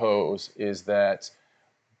going to propose is that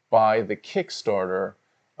by the Kickstarter,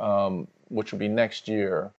 which will be next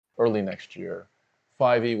year, early next year,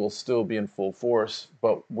 5e will still be in full force,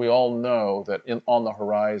 but we all know that on the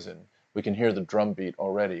horizon, we can hear the drum beat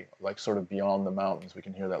already, like sort of beyond the mountains. We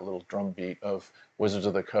can hear that little drum beat of Wizards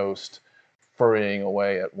of the Coast furrying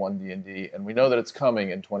away at 1D&D, and we know that it's coming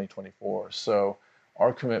in 2024. So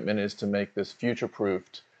our commitment is to make this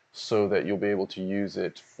future-proofed so that you'll be able to use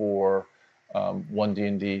it for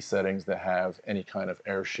 1D&D settings that have any kind of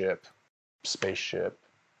airship, spaceship,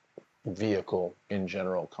 vehicle in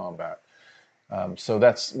general combat. So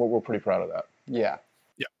that's what we're pretty proud of that. Yeah.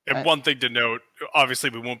 Yeah, and one thing to note,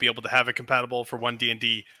 obviously we won't be able to have it compatible for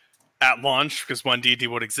 1D&D at launch because 1D&D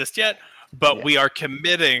won't exist yet, but we are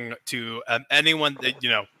committing to anyone that,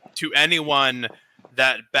 to anyone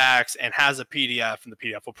that backs and has a PDF, and the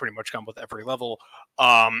PDF will pretty much come with every level,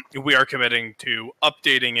 we are committing to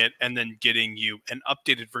updating it and then getting you an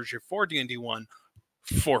updated version for D&D 1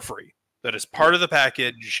 for free. That is part of the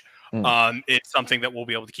package. It's something that we'll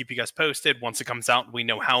be able to keep you guys posted once it comes out. We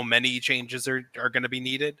know how many changes are going to be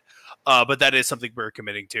needed, but that is something we're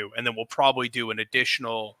committing to. And then we'll probably do another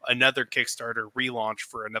Kickstarter relaunch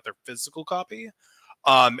for another physical copy.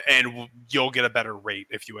 And you'll get a better rate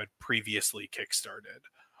if you had previously Kickstarted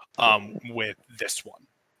with this one.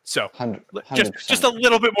 So 100%. Just a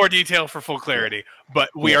little bit more detail for full clarity, but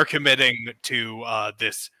we are committing to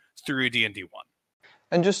this through D&D 1.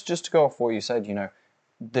 And just to go off what you said,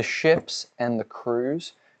 the ships and the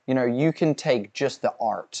crews, you can take just the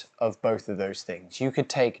art of both of those things. You could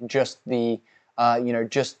take just the,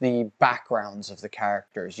 just the backgrounds of the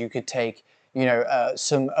characters. You could take,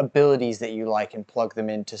 some abilities that you like and plug them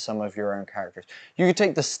into some of your own characters. You could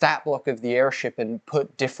take the stat block of the airship and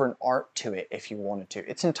put different art to it if you wanted to.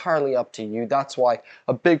 It's entirely up to you. That's why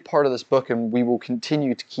a big part of this book, and we will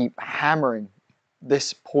continue to keep hammering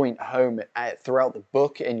this point home throughout the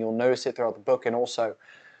book, and you'll notice it throughout the book, and also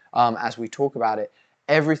as we talk about it,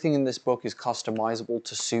 everything in this book is customizable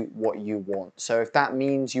to suit what you want. So if that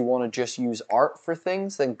means you want to just use art for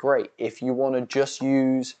things, then great. If you want to just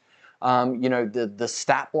use the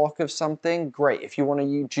stat block of something, great. If you want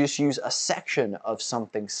to just use a section of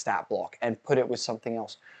something's stat block and put it with something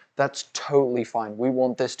else, that's totally fine. We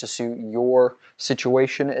want this to suit your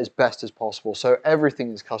situation as best as possible. So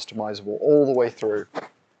everything is customizable all the way through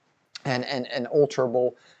and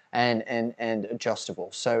alterable and adjustable.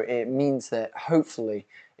 So it means that hopefully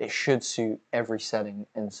it should suit every setting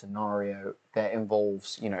and scenario that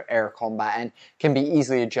involves, air combat, and can be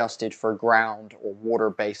easily adjusted for ground or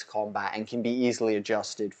water-based combat, and can be easily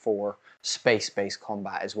adjusted for space-based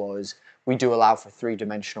combat, as well as we do allow for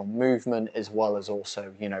three-dimensional movement, as well as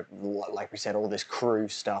also, like we said, all this crew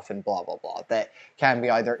stuff and blah, blah, blah, that can be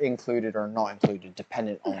either included or not included,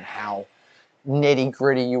 dependent on how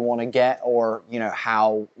nitty-gritty you want to get, or,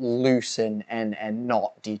 how loose and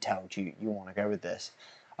not detailed you want to go with this.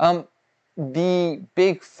 The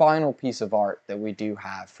big final piece of art that we do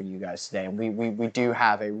have for you guys today, and we do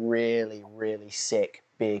have a really, really sick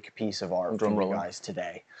big piece of art for you guys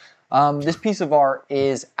today. This piece of art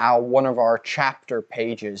is one of our chapter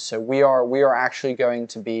pages. So we are actually going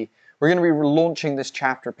to be launching this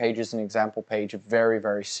chapter page as an example page very,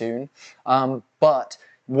 very soon. But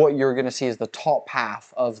what you're going to see is the top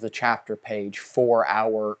half of the chapter page for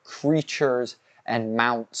our creatures and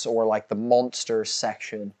mounts, or like the monsters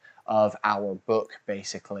section of our book,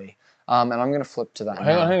 basically. And I'm going to flip to that now.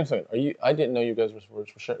 Hang on a second. I didn't know you guys were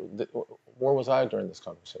sharing. Where was I during this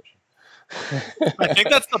conversation? I think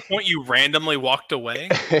that's the point you randomly walked away.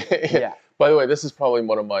 Yeah. By the way, this is probably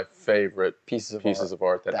one of my favorite pieces of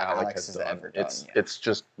art that Alec has done. ever done. It's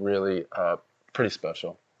just really pretty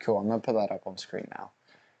special. Cool. I'm going to put that up on screen now.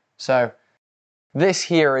 So this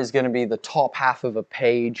here is going to be the top half of a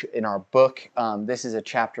page in our book. This is a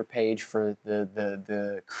chapter page for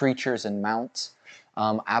the creatures and mounts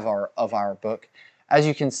of our book. As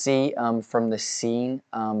you can see from the scene,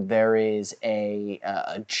 there is a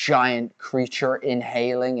giant creature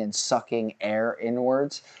inhaling and sucking air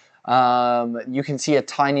inwards. You can see a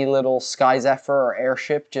tiny little Sky Zephyr or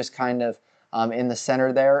airship just kind of in the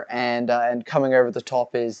center there, and coming over the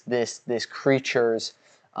top is this creature's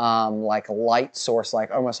like light source,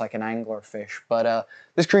 like almost like an anglerfish. But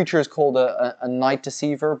this creature is called a night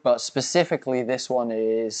deceiver, but specifically this one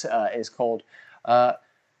is called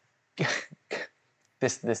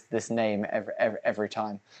this name every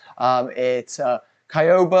time. It's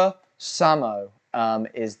Kyoba Samo.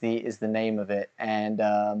 Is the name of it, and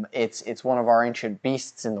it's one of our ancient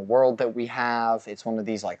beasts in the world that we have. It's one of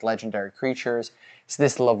these like legendary creatures. It's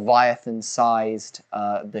this leviathan-sized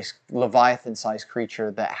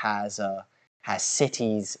creature that has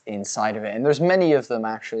cities inside of it, and there's many of them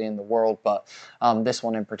actually in the world, but this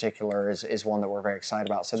one in particular is one that we're very excited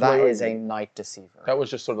about. So that is a night deceiver. That was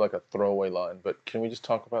just sort of like a throwaway line, but can we just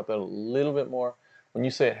talk about that a little bit more? When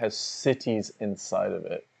you say it has cities inside of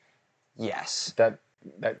it, Yes.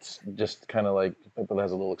 That's just kind of like it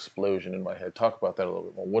has a little explosion in my head. Talk about that a little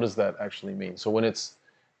bit more. What does that actually mean? So when it's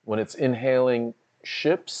inhaling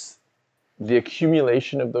ships, the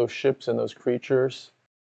accumulation of those ships and those creatures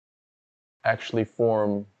actually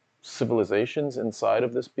form civilizations inside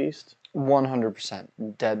of this beast? 100%.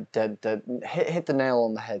 Dead. Hit the nail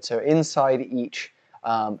on the head. So inside each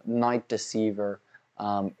night deceiver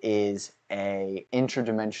is a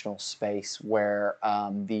interdimensional space where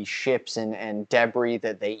the ships and debris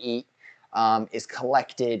that they eat is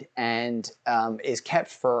collected and is kept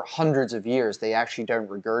for hundreds of years. They actually don't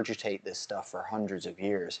regurgitate this stuff for hundreds of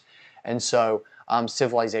years. And so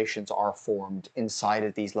civilizations are formed inside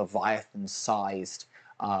of these leviathan-sized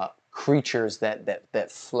creatures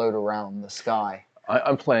that float around the sky.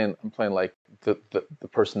 I'm playing like the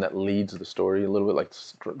person that leads the story a little bit, like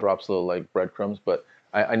drops little like breadcrumbs, but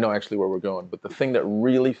I know actually where we're going. But the thing that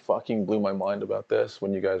really fucking blew my mind about this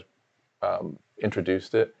when you guys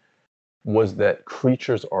introduced it was that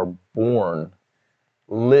creatures are born,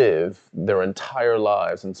 live their entire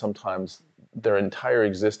lives, and sometimes their entire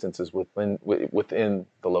existence is within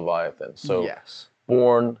the Leviathan. So yes.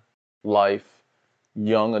 Born, life,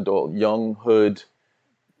 young adult, younghood,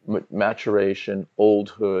 maturation,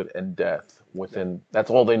 oldhood, and death within. That's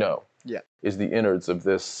all they know. Yeah. Is the innards of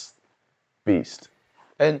this beast.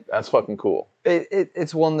 And that's fucking cool.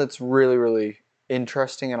 It's one that's really, really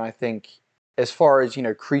interesting, and I think as far as,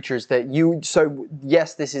 creatures that so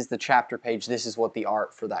yes, this is the chapter page, this is what the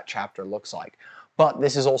art for that chapter looks like, but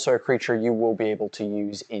this is also a creature you will be able to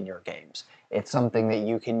use in your games. It's something that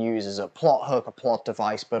you can use as a plot hook, a plot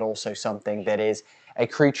device, but also something that is a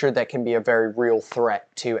creature that can be a very real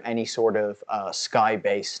threat to any sort of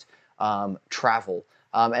sky-based travel.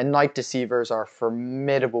 And night deceivers are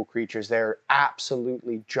formidable creatures. They're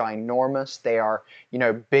absolutely ginormous. They are,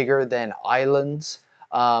 bigger than islands.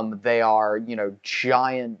 They are,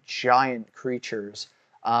 giant creatures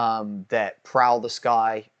that prowl the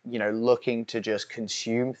sky, looking to just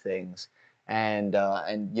consume things. And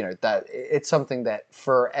that it's something that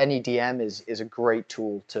for any DM is a great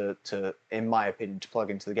tool to in my opinion to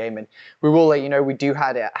plug into the game. And we will let you know we do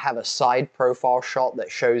have a side profile shot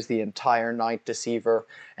that shows the entire Night Deceiver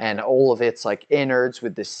and all of its like innards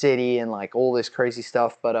with the city and like all this crazy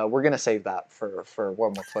stuff. But we're gonna save that for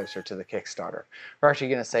when we're closer to the Kickstarter. We're actually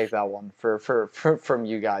gonna save that one for from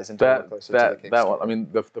you guys until we're closer to the Kickstarter. That one. I mean,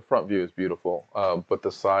 the front view is beautiful, but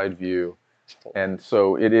the side view, and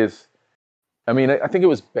so it is. I mean, I think it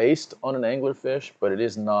was based on an anglerfish, but it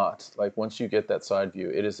is not. Like once you get that side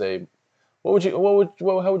view, it is a. How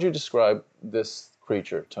would you describe this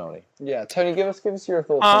creature, Tony? Yeah, Tony, give us your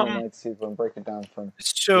thoughts on the Night Deceiver and break it down from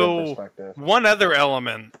your perspective. One other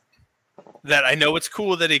element that I know it's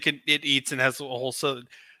cool that it eats and has whole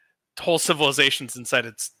civilizations inside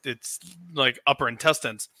its like upper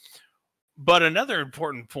intestines, but another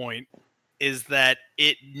important point is that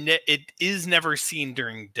it is never seen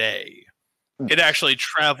during day. It actually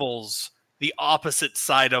travels the opposite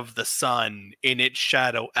side of the sun in its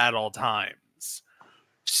shadow at all times.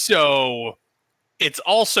 So it's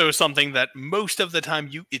also something that most of the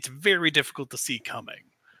time it's very difficult to see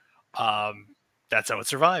coming. That's how it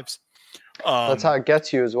survives. That's how it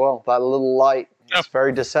gets you as well. That little light. It's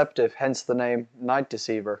very deceptive, hence the name Night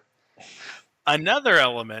Deceiver. Another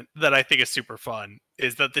element that I think is super fun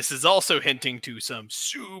is that this is also hinting to some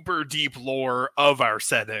super deep lore of our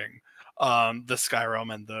setting. The Sky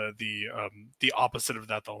Realm and the opposite of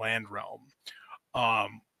that, the Land Realm,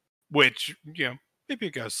 which maybe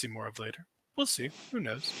you guys see more of later. We'll see. Who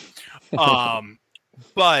knows?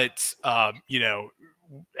 But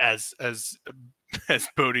as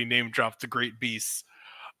Bodhi name dropped the great beasts,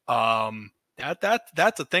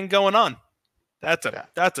 that's a thing going on. That's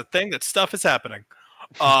a thing. That stuff is happening.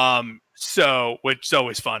 So which is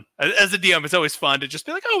always fun. As a DM, it's always fun to just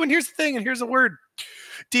be like, oh, and here's the thing, and here's a word.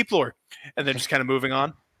 Deep lore. and then just kind of moving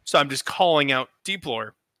on. So I'm just calling out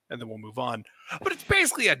Deeplore, and then we'll move on. But it's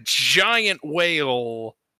basically a giant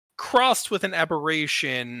whale crossed with an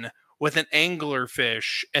aberration with an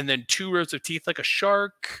anglerfish, and then 2 rows of teeth like a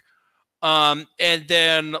shark, and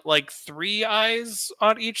then like 3 eyes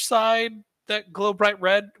on each side that glow bright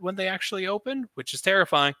red when they actually open, which is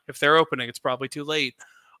terrifying. If they're opening, it's probably too late.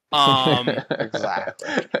 Exactly.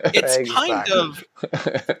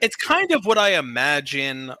 It's kind of what I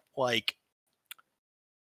imagine like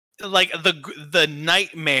the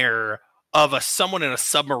nightmare of someone in a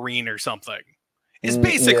submarine or something is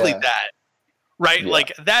basically that, right? Yeah.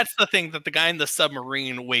 Like that's the thing that the guy in the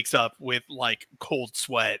submarine wakes up with like cold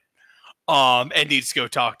sweat, and needs to go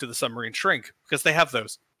talk to the submarine shrink because they have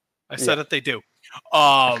those. I said it, they do.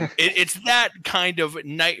 It's that kind of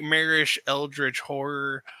nightmarish eldritch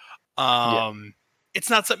horror. It's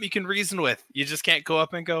not something you can reason with. You just can't go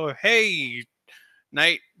up and go, "Hey,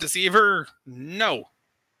 Night Deceiver." No.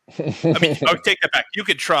 I mean, I'll take that back. You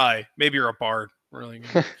could try. Maybe you're a bard. Really,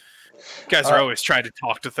 you guys are always trying to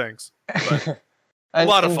talk to things. But a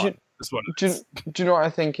lot of fun. Do you know what I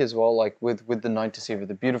think as well? Like with the Night Deceiver,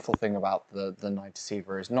 the beautiful thing about the Night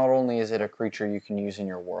Deceiver is not only is it a creature you can use in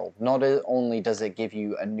your world, not only does it give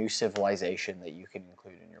you a new civilization that you can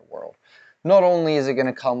include in your world, not only is it going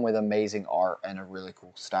to come with amazing art and a really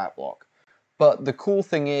cool stat block, but the cool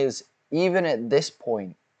thing is, even at this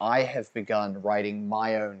point, I have begun writing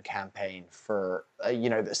my own campaign for,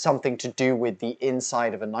 something to do with the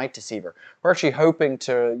inside of a Night Deceiver. We're actually hoping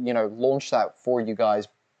to, launch that for you guys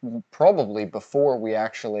probably before we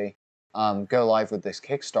actually go live with this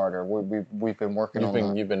Kickstarter. We've been working on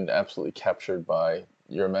that. You've been absolutely captured by,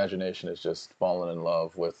 your imagination has just fallen in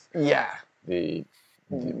love with the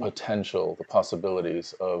potential, the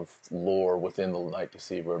possibilities of lore within the Night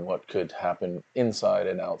Deceiver and what could happen inside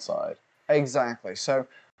and outside. Exactly. So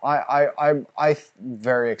I'm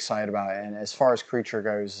very excited about it, and as far as creatures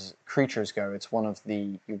go, it's one of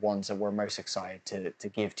the ones that we're most excited to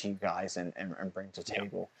give to you guys and bring to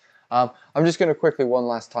table. I'm just going to quickly one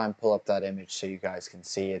last time pull up that image so you guys can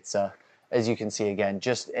see. It's as you can see again,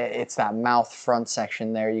 it's that mouth front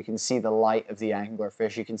section there. You can see the light of the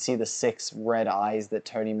anglerfish. You can see the 6 red eyes that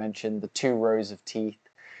Tony mentioned, the 2 rows of teeth.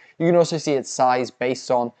 You can also see its size based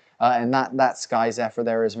on and that Sky Zephyr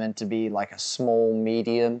there is meant to be like a small,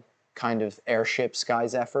 medium kind of airship Sky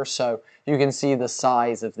Zephyr. So you can see the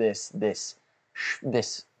size of this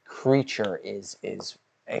creature is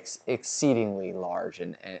exceedingly large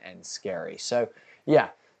and scary. So yeah,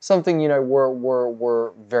 something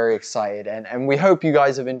we're very excited and we hope you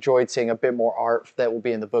guys have enjoyed seeing a bit more art that will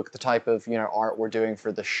be in the book. The type of art we're doing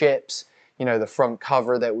for the ships, the front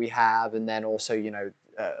cover that we have, and then also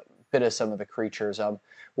bit of some of the creatures.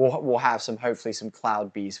 We'll have hopefully some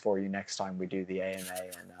cloud bees for you next time we do the AMA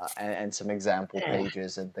and some example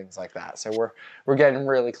pages and things like that. So we're getting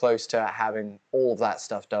really close to having all of that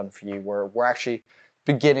stuff done for you. We're actually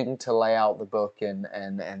beginning to lay out the book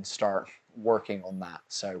and start working on that.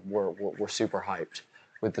 So we're super hyped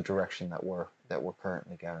with the direction that we're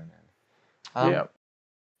currently going in. Yeah.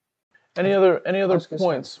 Any other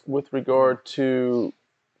points with regard to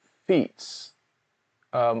feats?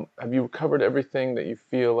 Have you covered everything that you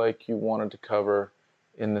feel like you wanted to cover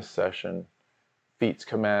in this session? Feats,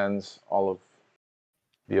 commands, all of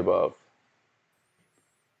the above.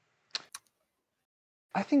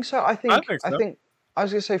 I think so. I think I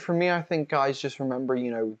was gonna say, for me, I think, guys, just remember,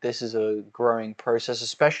 this is a growing process,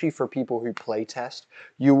 especially for people who play test.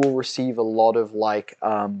 You will receive a lot of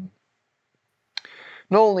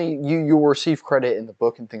not only you will receive credit in the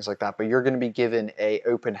book and things like that, but you're going to be given a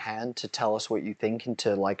open hand to tell us what you think and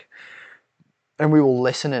and we will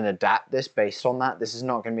listen and adapt this based on that. This is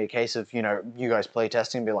not going to be a case of, you guys play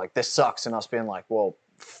testing and be like, this sucks, and us being like, well,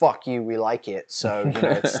 fuck you, we like it, so,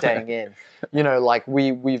 it's staying in.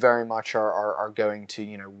 We very much are going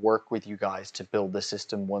to, work with you guys to build the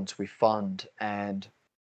system once we fund and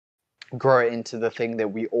grow it into the thing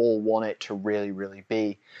that we all want it to really, really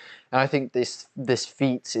be. And I think this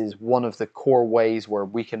feats is one of the core ways where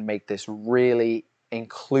we can make this really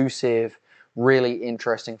inclusive, really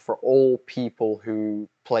interesting for all people who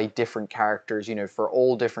play different characters, for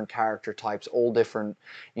all different character types, all different,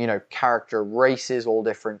 character races, all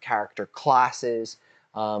different character classes,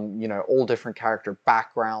 all different character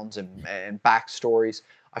backgrounds and backstories.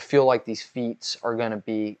 I feel like these feats are going to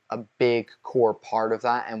be a big core part of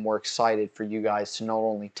that, and we're excited for you guys to not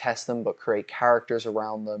only test them, but create characters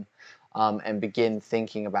around them, and begin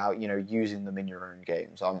thinking about, using them in your own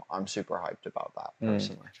games. I'm super hyped about that,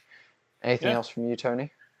 personally. Anything else from you,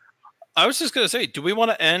 Tony? I was just going to say, do we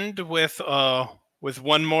want to end with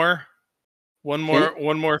one more One more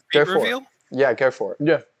Go feat for it. reveal. Yeah, go for it.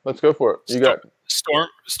 Yeah, let's go for it. You got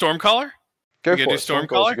Stormcaller. Go You for gotta it. do Stormcaller?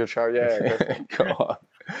 Stormcaller's a good shout. Yeah, go for it. Go on.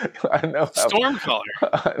 I know Stormcaller.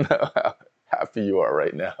 I know how happy you are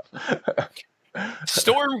right now.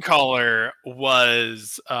 Stormcaller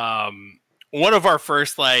was one of our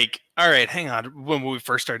first, like, all right, hang on. When we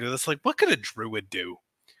first started this, like, what could a druid do?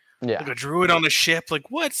 Yeah. Like a druid on a ship? Like,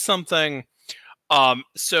 what's something?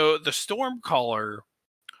 So the Stormcaller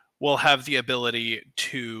will have the ability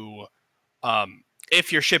to,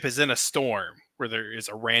 if your ship is in a storm, where there is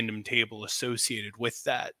a random table associated with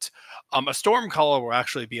that, a Stormcaller will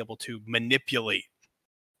actually be able to manipulate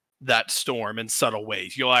that storm in subtle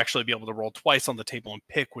ways. You'll actually be able to roll twice on the table and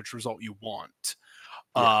pick which result you want.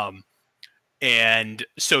 Yeah. And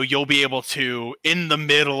so you'll be able to, in the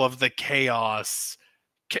middle of the chaos,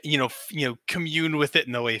 commune with it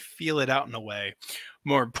in a way, feel it out in a way.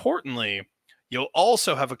 More importantly, you'll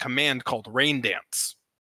also have a command called Rain Dance.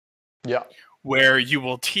 Yeah. Where you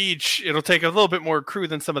will teach, it'll take a little bit more crew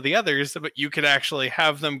than some of the others, but you could actually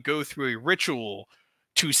have them go through a ritual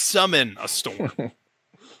to summon a storm,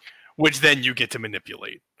 which then you get to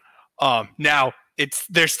manipulate. Now,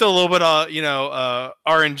 there's still a little bit of,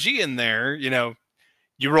 RNG in there.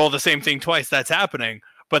 You roll the same thing twice, that's happening.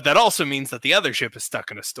 But that also means that the other ship is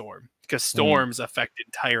stuck in a storm, because storms affect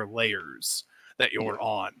entire layers that you're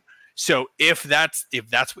on. So if that's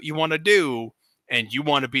what you want to do, and you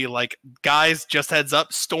want to be like, guys, just heads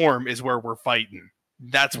up, storm is where we're fighting.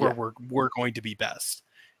 That's where we're going to be best.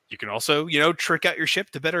 You can also, trick out your ship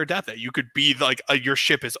to better adapt that. You could be like, your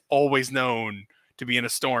ship is always known to be in a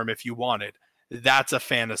storm if you wanted. That's a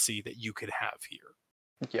fantasy that you could have here.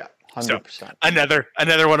 Yeah, 100%. So,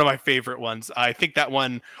 another one of my favorite ones. I think that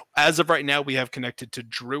one, as of right now, we have connected to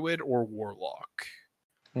Druid or Warlock.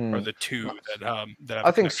 Are the two that have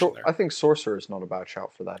I think Sorcerer is not a bad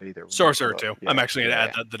shout for that either. Sorcerer too. Yeah, I'm actually going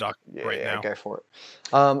to add the doc now. now. Go for it.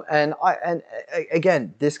 And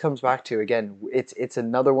again, this comes back to, it's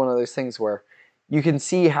another one of those things where you can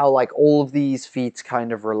see how, like, all of these feats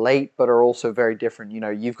kind of relate, but are also very different.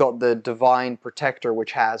 You've got the Divine Protector,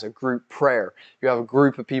 which has a group prayer. You have a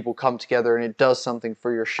group of people come together and it does something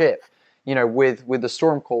for your ship. With the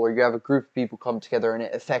Stormcaller, you have a group of people come together and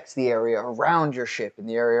it affects the area around your ship and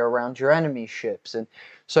the area around your enemy ships. And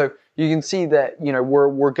so you can see that,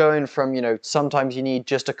 we're going from, sometimes you need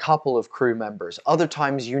just a couple of crew members. Other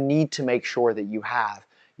times you need to make sure that you have,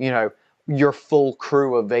 your full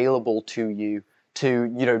crew available to you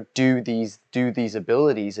to, do these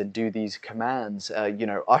abilities and do these commands,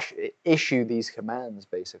 issue these commands,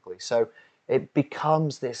 basically. So it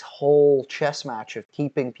becomes this whole chess match of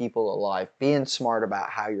keeping people alive, being smart about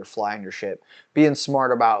how you're flying your ship, being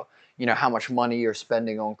smart about, how much money you're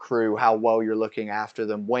spending on crew, how well you're looking after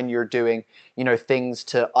them, when you're doing, things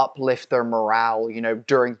to uplift their morale,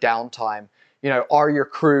 during downtime. Are your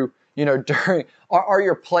crew, are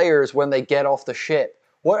your players, when they get off the ship,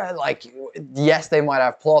 yes, they might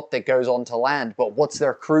have plot that goes on to land, but what's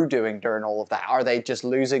their crew doing during all of that? Are they just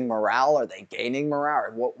losing morale? Are they gaining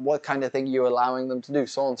morale? What kind of thing are you allowing them to do?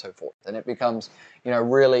 So on and so forth. And it becomes,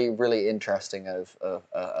 really, really interesting of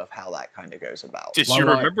how that kind of goes about. Did you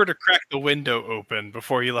remember to crack the window open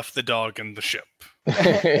before you left the dog in the ship?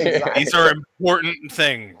 Exactly. These are important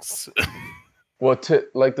things. Well,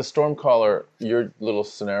 like the Stormcaller, your little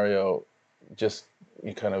scenario just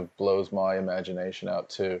it kind of blows my imagination out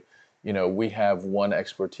too. We have one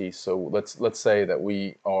expertise. So let's say that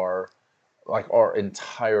we are, like, our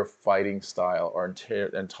entire fighting style, our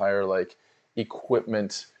entire like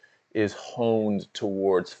equipment is honed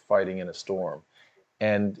towards fighting in a storm.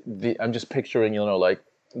 And I'm just picturing, like,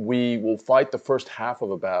 we will fight the first half of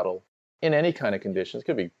a battle in any kind of conditions. It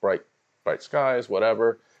could be bright skies,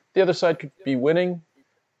 whatever. The other side could be winning.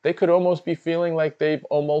 They could almost be feeling like they've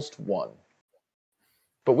almost won.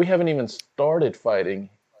 But we haven't even started fighting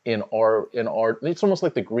in our. It's almost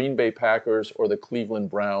like the Green Bay Packers or the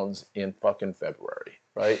Cleveland Browns in fucking February,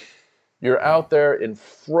 right? You're out there in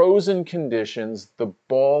frozen conditions. The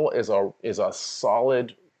ball is a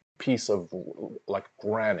solid piece of, like,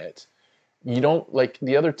 granite. You don't, like,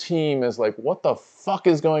 the other team is like, what the fuck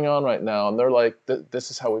is going on right now? And they're like,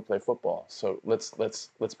 this is how we play football. So let's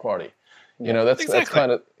party. That's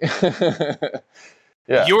kind of.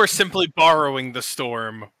 Yeah. You're simply borrowing the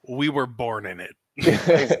storm. We were born in it.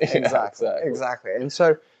 Exactly. And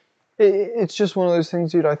so it's just one of those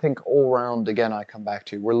things, dude. I think all around, again, I come back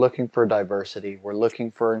to, we're looking for diversity. We're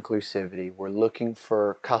looking for inclusivity. We're looking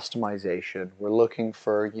for customization. We're looking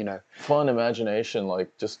for, fun, imagination, like,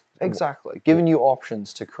 just. Exactly. Giving you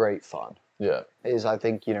options to create fun. Yeah. Is, I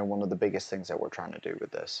think, one of the biggest things that we're trying to do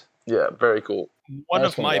with this. Yeah, very cool. One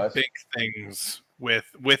Nice of one, my guys. big things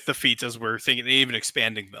with the feats, as we're thinking even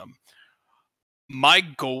expanding them, my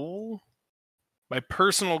goal, my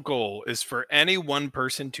personal goal, is for any one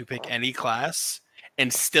person to pick any class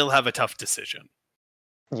and still have a tough decision.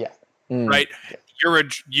 Yeah. Right? Yeah.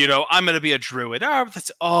 You're I'm going to be a druid.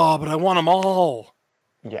 But I want them all.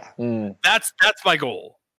 Yeah. That's my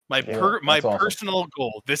goal. My that's awesome. personal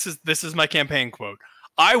goal. This is my campaign quote.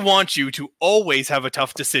 I want you to always have a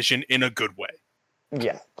tough decision in a good way.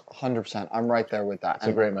 Yeah, 100%. I'm right there with that. It's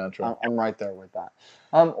a great mantra. I'm right there with that.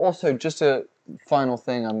 Also, just a final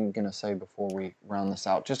thing I'm going to say before we round this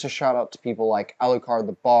out. Just a shout out to people like Alucard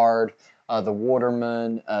the Bard, the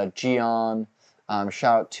Waterman, Gian.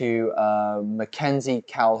 Shout out to Mackenzie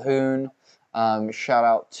Calhoun. Shout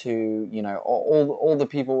out to all the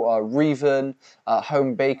people, Reven,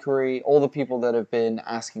 Home Bakery, all the people that have been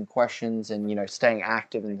asking questions and staying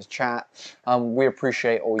active in the chat. We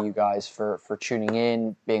appreciate all you guys for tuning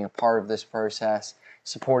in, being a part of this process,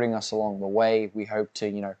 supporting us along the way. We hope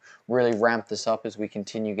to really ramp this up as we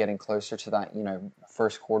continue getting closer to that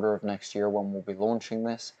first quarter of next year when we'll be launching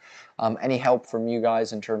this. Any help from you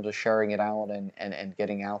guys in terms of sharing it out and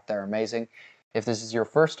getting out there, amazing. If this is your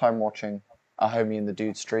first time watching a Homie and the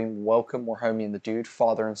Dude stream, welcome. We're Homie and the Dude,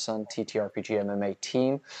 father and son TTRPG MMA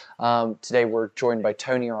team. Today we're joined by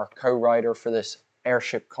Tony, our co-writer for this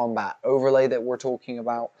airship combat overlay that we're talking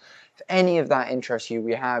about. If any of that interests you,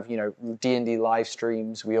 we have D&D live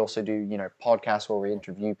streams. We also do podcasts where we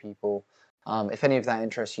interview people. If any of that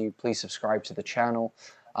interests you, please subscribe to the channel.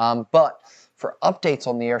 But for updates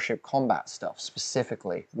on the airship combat stuff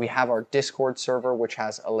specifically, we have our Discord server, which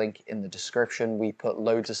has a link in the description. We put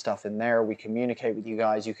loads of stuff in there. We communicate with you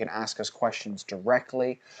guys. You can ask us questions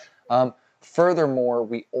directly. Furthermore,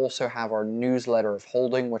 we also have our newsletter of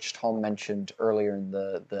holding, which Tom mentioned earlier in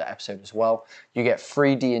the episode as well. You get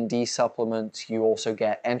free D&D supplements. You also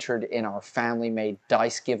get entered in our family-made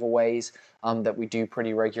dice giveaways that we do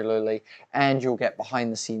pretty regularly. And you'll get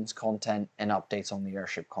behind-the-scenes content and updates on the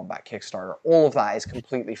Airship Combat Kickstarter. All of that is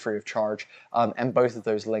completely free of charge, and both of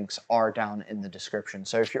those links are down in the description.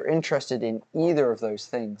 So if you're interested in either of those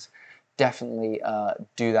things, definitely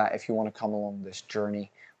do that if you want to come along this journey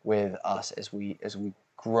with us as we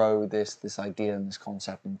grow this idea and this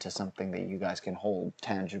concept into something that you guys can hold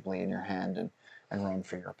tangibly in your hand and run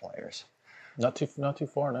for your players. Not too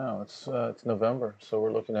far now. It's November, so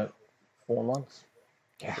we're looking at 4 months.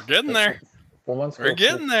 Yeah, we're getting there. 4 months. We're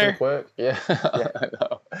getting there. Quick. Yeah. I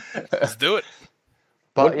know. Let's do it.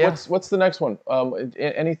 But what's the next one?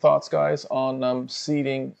 Any thoughts, guys, on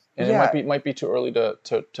seeding? And it might be too early to.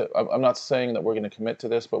 I'm not saying that we're going to commit to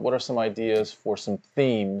this, but what are some ideas for some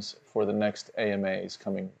themes for the next AMAs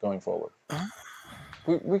going forward?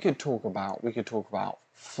 We could talk about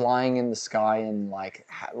flying in the sky and like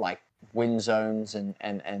wind zones and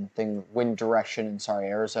wind direction and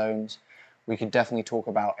air zones. We could definitely talk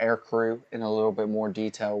about aircrew in a little bit more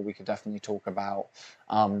detail. We could definitely talk about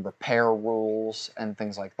repair rules and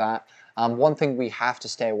things like that. One thing we have to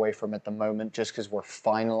stay away from at the moment, just because we're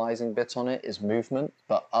finalizing bits on it, is movement.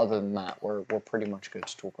 But other than that, we're pretty much good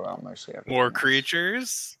to talk about mostly everything. More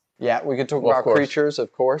creatures? Yeah, we could talk about creatures,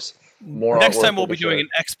 of course. More. Next time we'll be doing an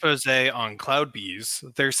expose on cloud bees,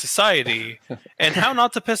 their society, and how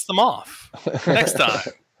not to piss them off. Next time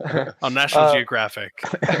on National Geographic.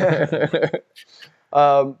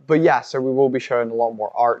 But yeah, so we will be showing a lot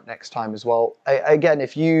more art next time as well. Again,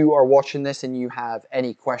 if you are watching this and you have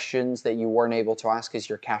any questions that you weren't able to ask as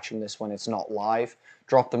you're catching this when it's not live,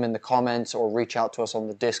 drop them in the comments or reach out to us on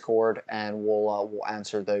the Discord, and we'll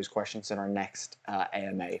answer those questions in our next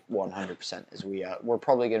AMA 100%. As we're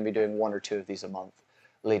probably going to be doing 1 or 2 of these a month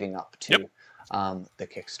leading up to the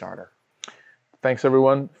Kickstarter. Thanks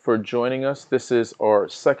everyone for joining us. This is our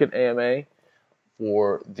second AMA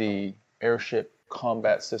for the Airship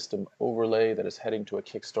Combat System overlay that is heading to a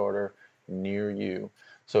Kickstarter near you.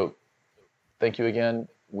 So thank you again.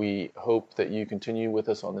 We hope that you continue with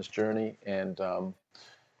us on this journey, and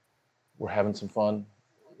we're having some fun.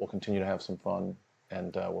 We'll continue to have some fun,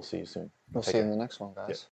 and we'll see you soon. We'll see you in the next one,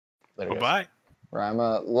 guys. Yeah. Later, bye. Right,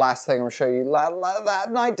 last thing I'm going to show you,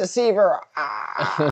 that Night Deceiver.